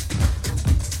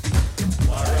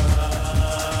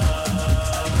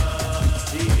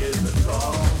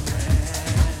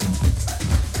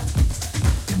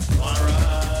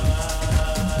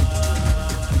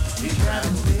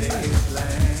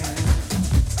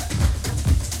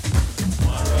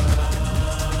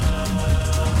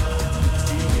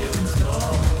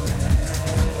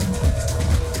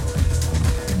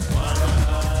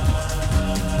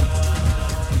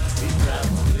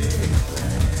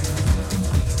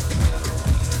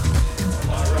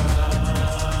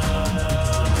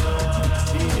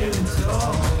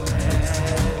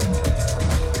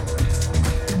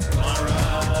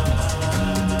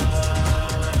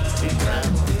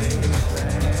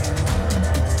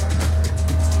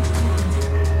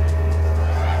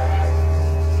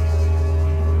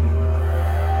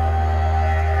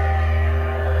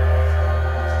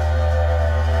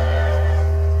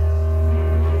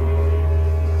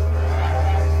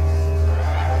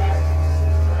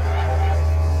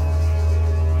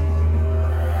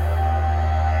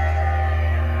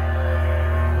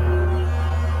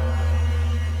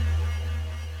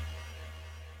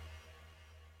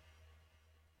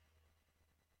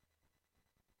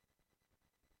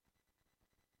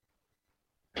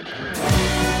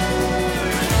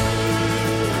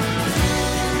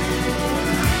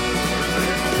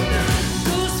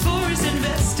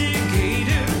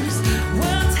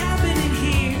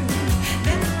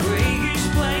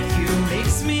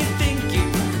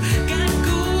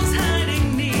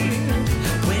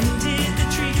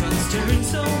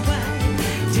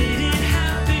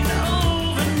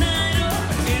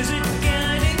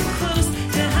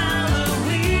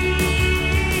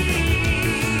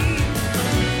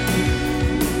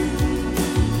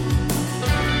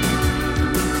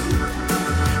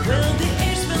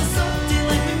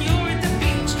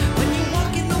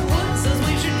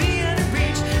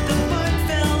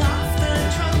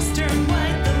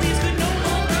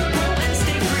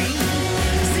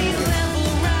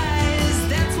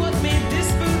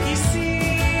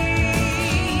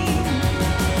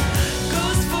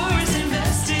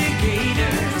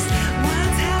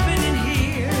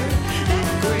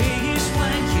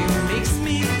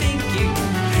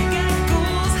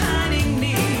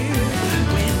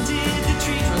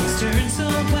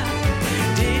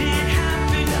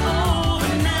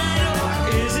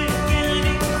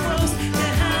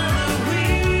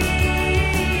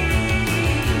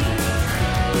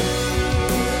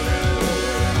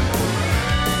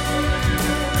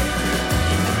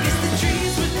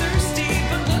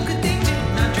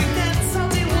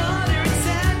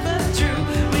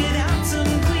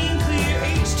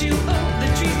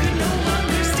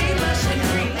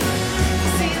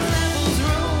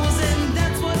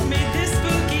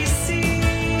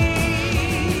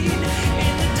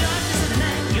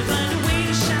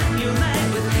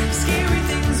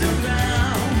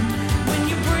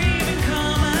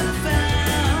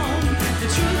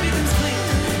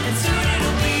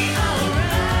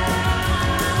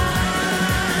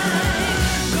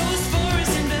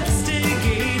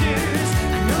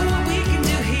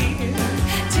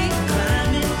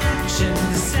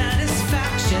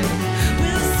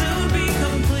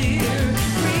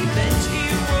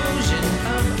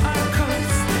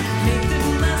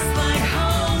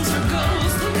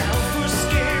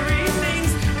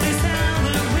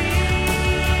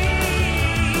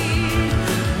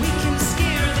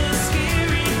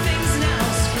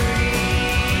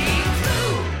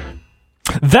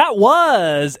 That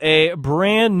was a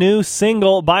brand new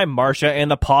single by Marsha and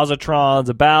the Positrons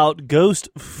about ghost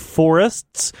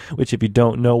forests, which if you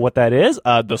don't know what that is,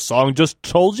 the song just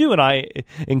told you, and I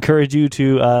encourage you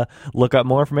to look up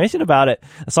more information about it.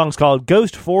 The song's called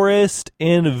Ghost Forest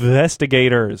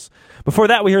Investigators. Before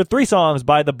that, we heard 3 songs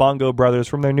by the Bongo Brothers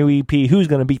from their new EP, Who's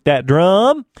Gonna Beat That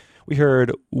Drum? We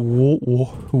heard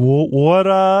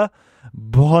What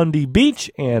Bondi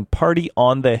Beach and Party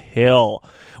on the Hill.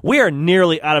 We are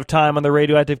nearly out of time on the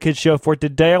Radioactive Kids show for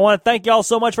today. I want to thank y'all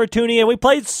so much for tuning in. We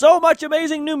played so much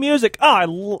amazing new music. I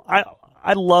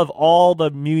love all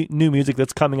the new music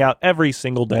that's coming out every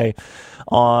single day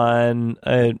on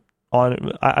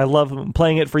I love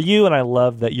playing it for you, and I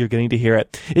love that you're getting to hear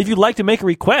it. If you'd like to make a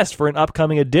request for an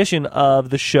upcoming edition of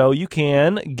the show, you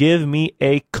can give me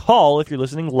a call if you're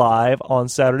listening live on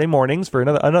Saturday mornings for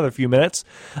another few minutes.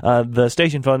 The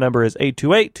station phone number is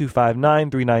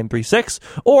 828-259-3936,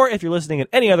 or if you're listening at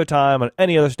any other time on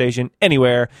any other station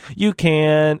anywhere, you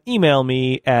can email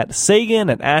me at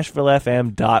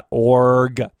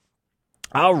sagan@ashevillefm.org.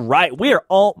 All right, we are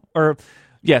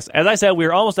yes, as I said,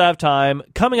 we're almost out of time.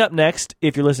 Coming up next,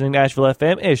 if you're listening to Asheville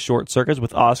FM, is Short Circuits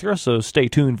with Oscar, so stay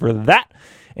tuned for that.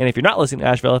 And if you're not listening to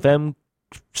Asheville FM,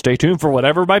 stay tuned for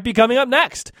whatever might be coming up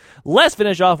next. Let's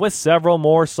finish off with several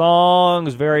more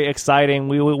songs. Very exciting.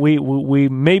 We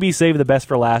maybe save the best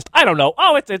for last. I don't know.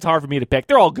 Oh, it's hard for me to pick.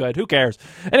 They're all good. Who cares?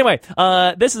 Anyway,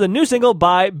 this is a new single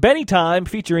by Benny Time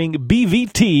featuring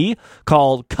BVT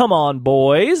called Come On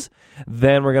Boys.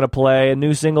 Then we're going to play a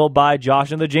new single by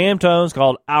Josh and the Jamtones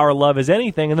called Our Love Is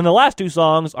Anything. And then the last 2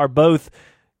 songs are both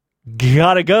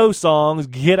gotta go songs,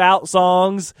 get out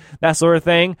songs, that sort of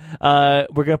thing. We're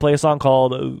going to play a song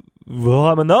called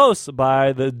Vámonos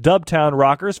by the Dubtown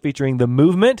Rockers featuring The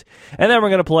Movement. And then we're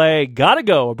going to play Gotta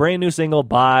Go, a brand new single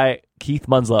by Keith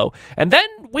Munslow. And then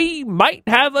we might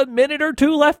have a minute or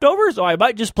 2 left over, so I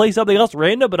might just play something else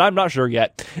random, but I'm not sure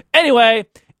yet. Anyway,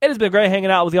 it has been great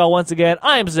hanging out with y'all once again.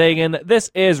 I am Sagan.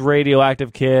 This is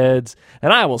Radioactive Kids,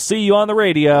 and I will see you on the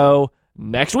radio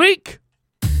next week.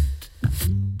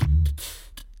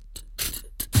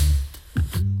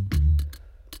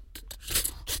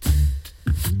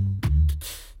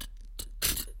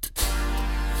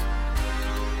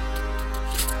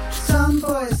 Some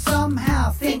boys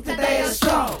somehow think that they are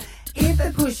strong. If they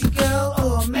push a girl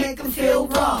or make them feel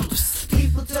wrong,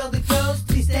 people tell the girls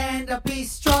to stand up, be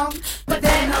strong, but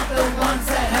they're not the ones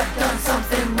that have done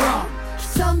something wrong.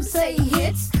 Some say he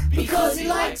hits because he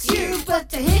likes you, but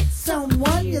to hit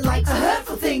someone you like's a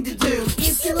hurtful thing to do.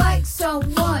 If you like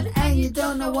someone and you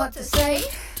don't know what to say,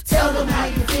 tell them how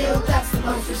you feel, that's the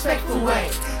most respectful way.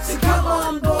 So come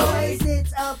on boys,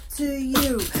 it's up to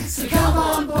you. So come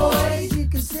on boys, you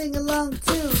can sing along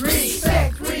too.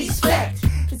 Respect, respect,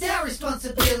 it's our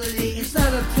responsibility. It's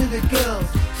not up to the girls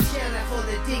to share that for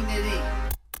their dignity.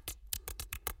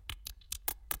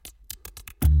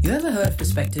 You ever heard of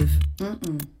perspective?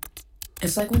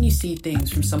 It's like when you see things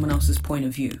from someone else's point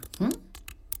of view.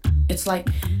 It's like,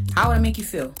 how would it make you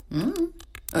feel?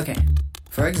 Okay,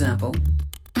 for example,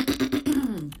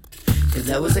 if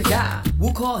there was a guy,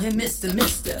 we'll call him Mr.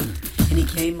 Mister, and he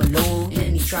came along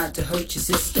and he tried to hurt your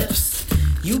sister,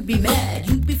 you'd be mad,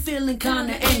 you'd be feeling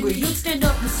kinda angry. You'd stand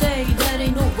up and say, that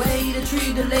ain't no way to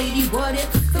treat a lady. What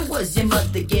if it was your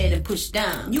mother getting pushed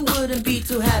down? You wouldn't be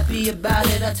too happy about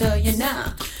it, I tell you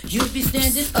now. You'd be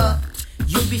standing up,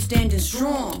 you'd be standing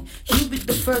strong. You'd be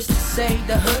the first to say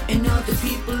that hurting other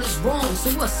people is wrong.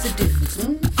 So what's the difference,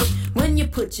 when you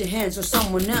put your hands on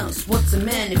someone else? What's a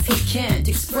man if he can't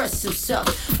express himself?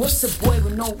 What's a boy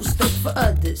with no respect for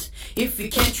others? If he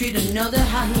can't treat another,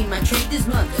 how he might treat his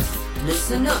mother?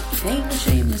 Listen up, ain't no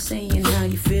shame in saying how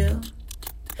you feel.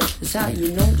 That's how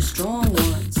you know the strong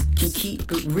ones can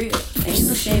keep it real. Ain't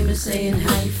no shame in saying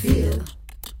how you feel.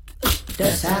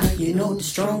 That's how you know the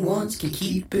strong ones can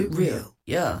keep it real.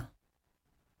 Yeah.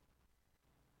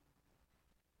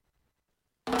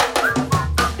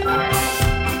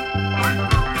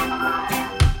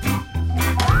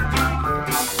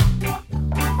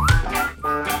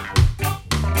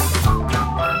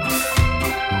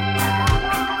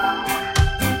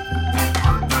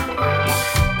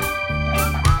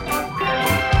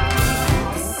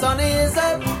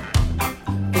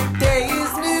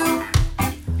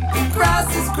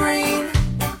 Green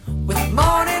with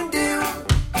morning dew.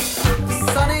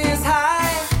 The sun is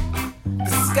high, the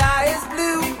sky is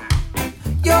blue.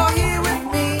 You're here with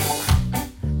me,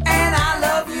 and I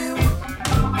love you.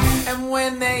 And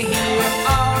when they hear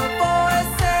our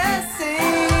voices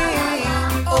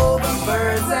sing, oh, the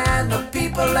birds and the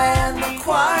people and the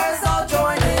choirs all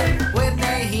join in. When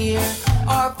they hear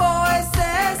our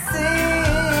voices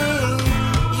sing,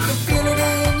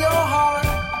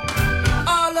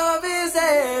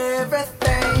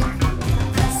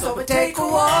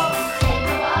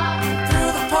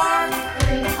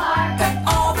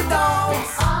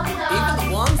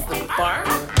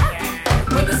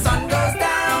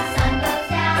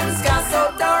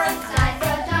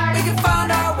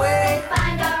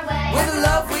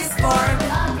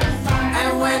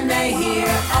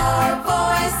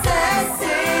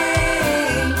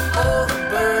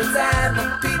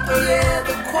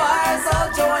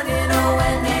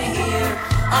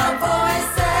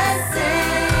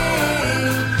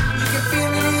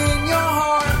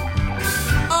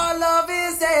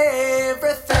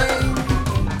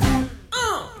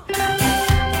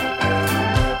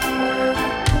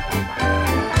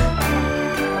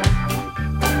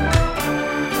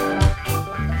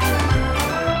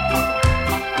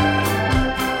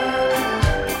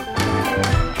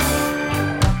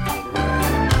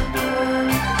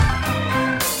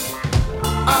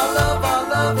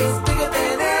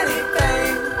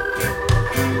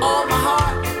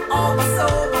 all, my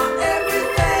soul, my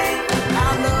everything. I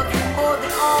love you more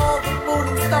than all the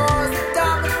morning stars, the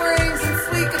diamond rings and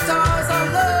sweet guitars. Our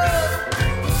love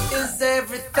is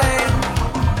everything.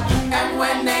 And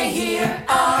when they hear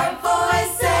our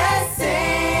voices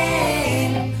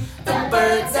sing, the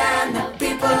birds and the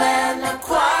people and the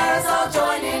choirs all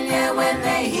join in. Yeah, when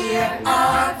they hear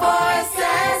our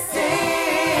voices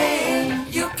sing,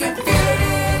 you can feel it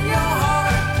in your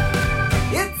heart.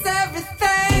 It's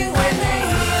everything when they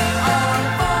hear our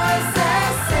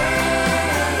voices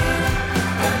sing.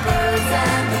 The birds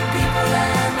and the people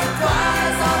and the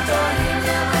choirs all join in.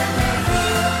 Yeah, when they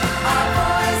hear our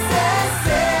voices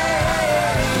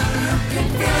sing, you can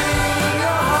feel it in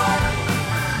your heart.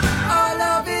 Our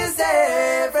love is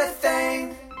everything.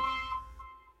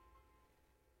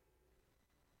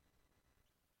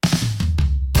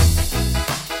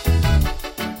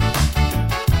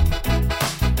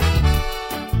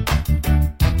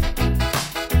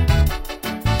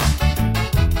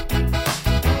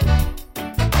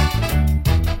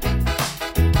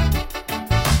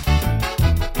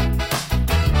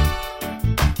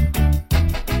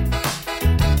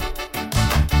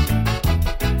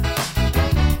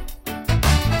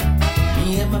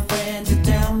 Me and my friends are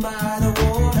down by the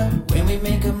water. When we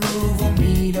make a move, we'll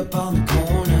meet up on the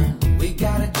corner. We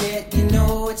got a jet, you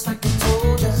know, it's like I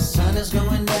told ya. Sun is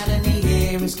going down and the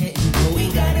air is getting cold.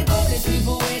 We gotta go, there's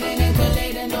people waiting and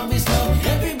collating, don't be slow.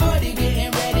 Everybody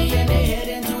getting ready and they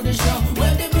heading to the show.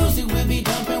 Where the music will be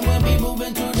dumping, we'll be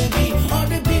moving to the beat. All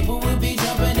the people will be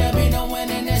jumping, there'll be no one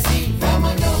in their seat.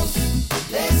 Vamonos,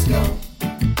 let's go.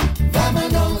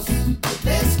 Vamonos,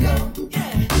 let's go.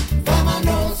 Yeah.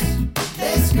 Vamonos,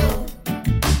 let's go.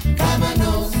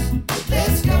 Vamonos,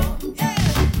 let's go. Yeah.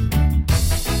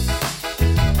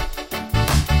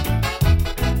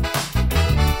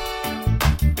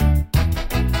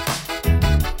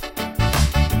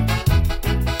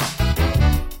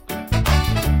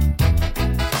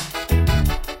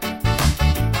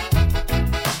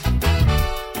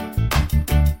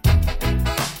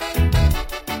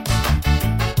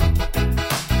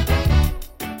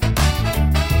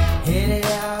 Headed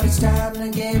out, it's time to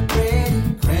get ready.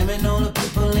 Cramming all the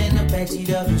people in the backseat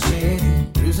of the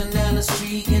Chevy. Cruising down the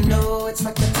street, you know it's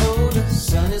like I told you.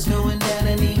 Sun is going down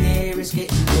and the air is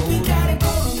getting cold. We gotta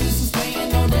go, the music's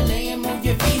playing, no delay and move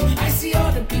your feet. I see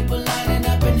all the people lining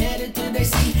up and headed to their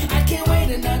seat. I can't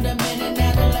wait another minute,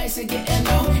 now the lights are getting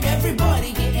low.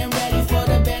 Everybody getting ready for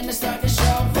the band to start the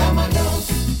show. Vamonos,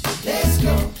 let's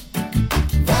go.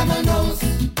 Vamonos,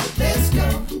 let's go.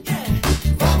 Yeah.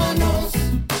 Vamonos,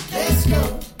 let's go.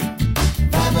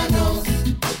 Vamonos,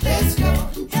 let's go.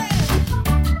 Yeah.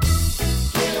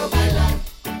 Quiero bailar.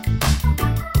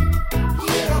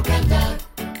 Quiero cantar.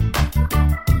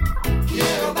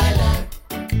 Quiero bailar.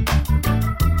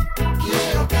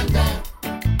 Quiero cantar.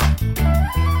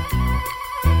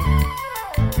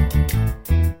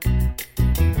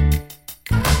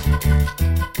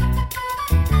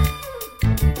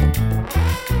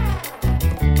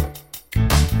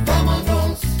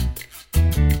 Vámonos.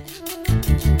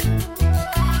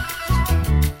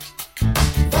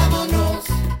 Vámonos.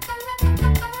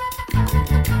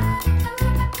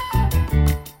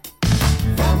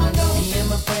 Vámonos. Me and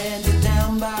my friends are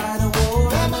down by the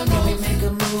water. Vámonos. When we make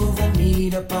a move, we'll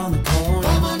meet up on the corner.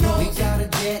 Vámonos. We got a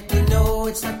jet, you know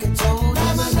it's like I told you.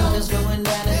 The sun is going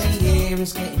down and the air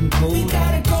is getting cold. We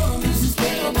gotta go, the music's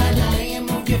playing, now delay and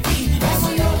move your feet. I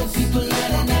see all the people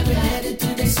lining up and headed to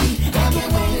their seat. I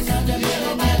can't wait another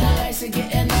minute, now the lights are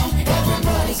getting low.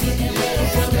 Everybody's getting ready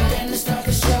for the band to start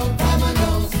the show.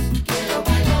 Vámonos, quiero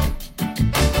bailar.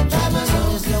 Vámonos,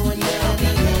 sun is going down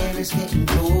and the air is getting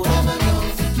cold.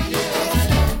 Vámonos, quiero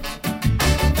bailar.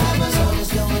 Vámonos, sun is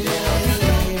going down and the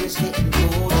air is getting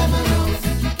cold. Vámonos,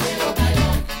 quiero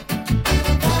bailar.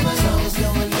 Vámonos, sun is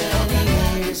going down and the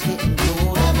air is getting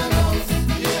cold. Vámonos,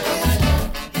 quiero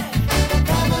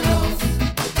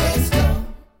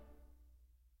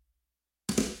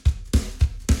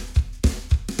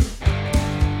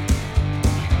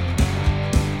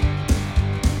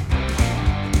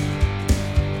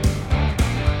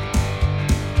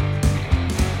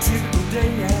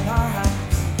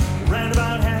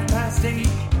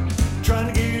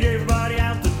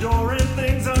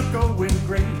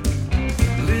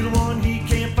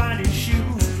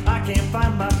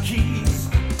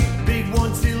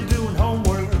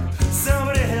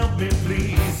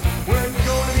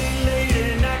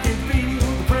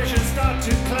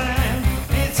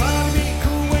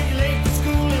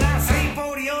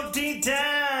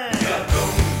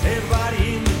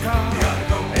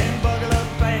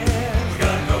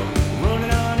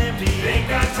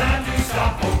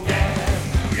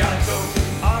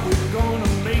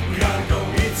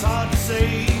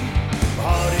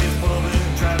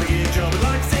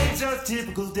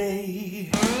typical day.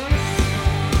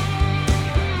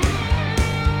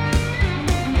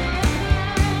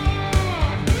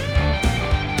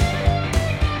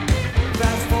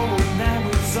 Fast forward, now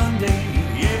it's Sunday.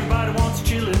 Everybody wants to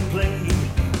chill and play,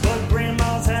 but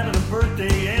Grandma's having a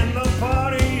birthday and the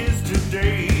party is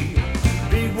today.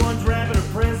 Big one's wrapping a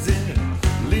present,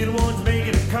 little one's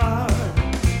making a card.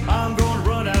 I'm gonna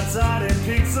run outside and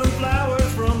pick some flowers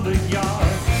from the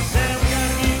yard. Now we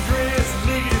gotta get dressed,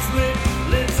 lickety split,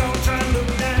 let's all try to look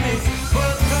nice.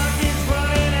 But the clock is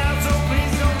running out, so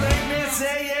please don't make me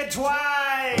say it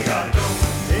twice. We gotta go.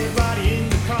 Everybody in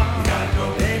the car, we gotta go.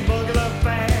 And buckle up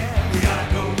fast, we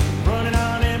gotta go. Running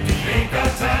on empty, ain't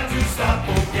got time to stop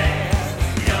for gas.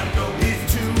 We gotta go. It's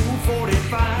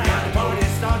 2:45, the party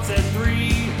starts at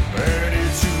 3. And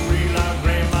it's you real out,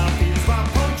 Grandma feels my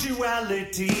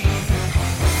punctuality.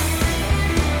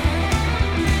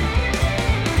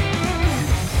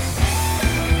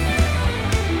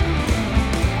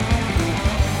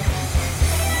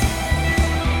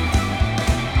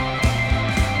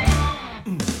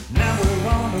 Now we're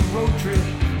on a road trip,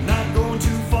 not going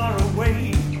too far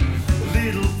away. A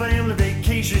little family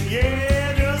vacation,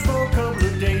 yeah, just for a couple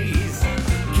of days.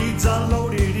 Kids are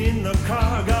loaded in the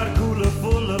car, got a cooler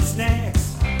full of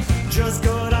snacks. Just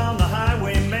got on the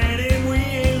highway, man, and we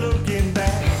ain't looking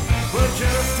back. But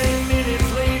just 10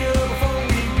 minutes later, before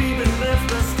we've even left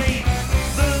the state,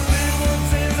 the little one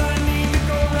says I need to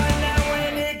go right now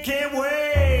and it can't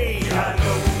wait. Gotta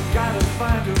go, gotta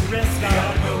find a rest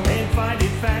stop and find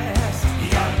it fast. You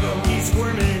gotta go, he's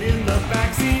squirming in the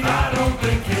backseat, I don't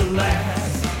think he'll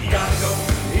last. You gotta go,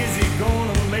 is he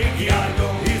gonna make it? You gotta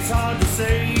go, it's hard to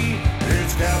say.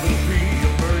 It's cavalry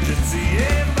emergency,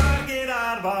 everybody get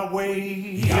out of our way.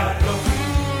 You gotta go.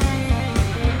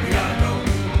 You gotta go.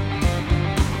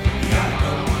 You gotta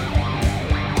go.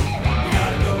 You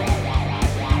gotta go. You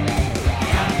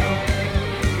gotta go.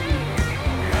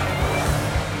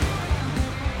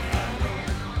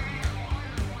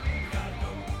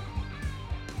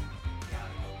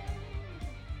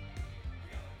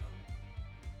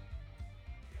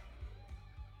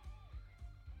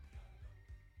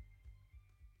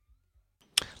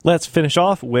 Let's finish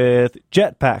off with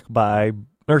Jetpack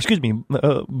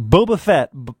Boba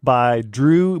Fett by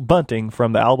Drew Bunting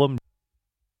from the album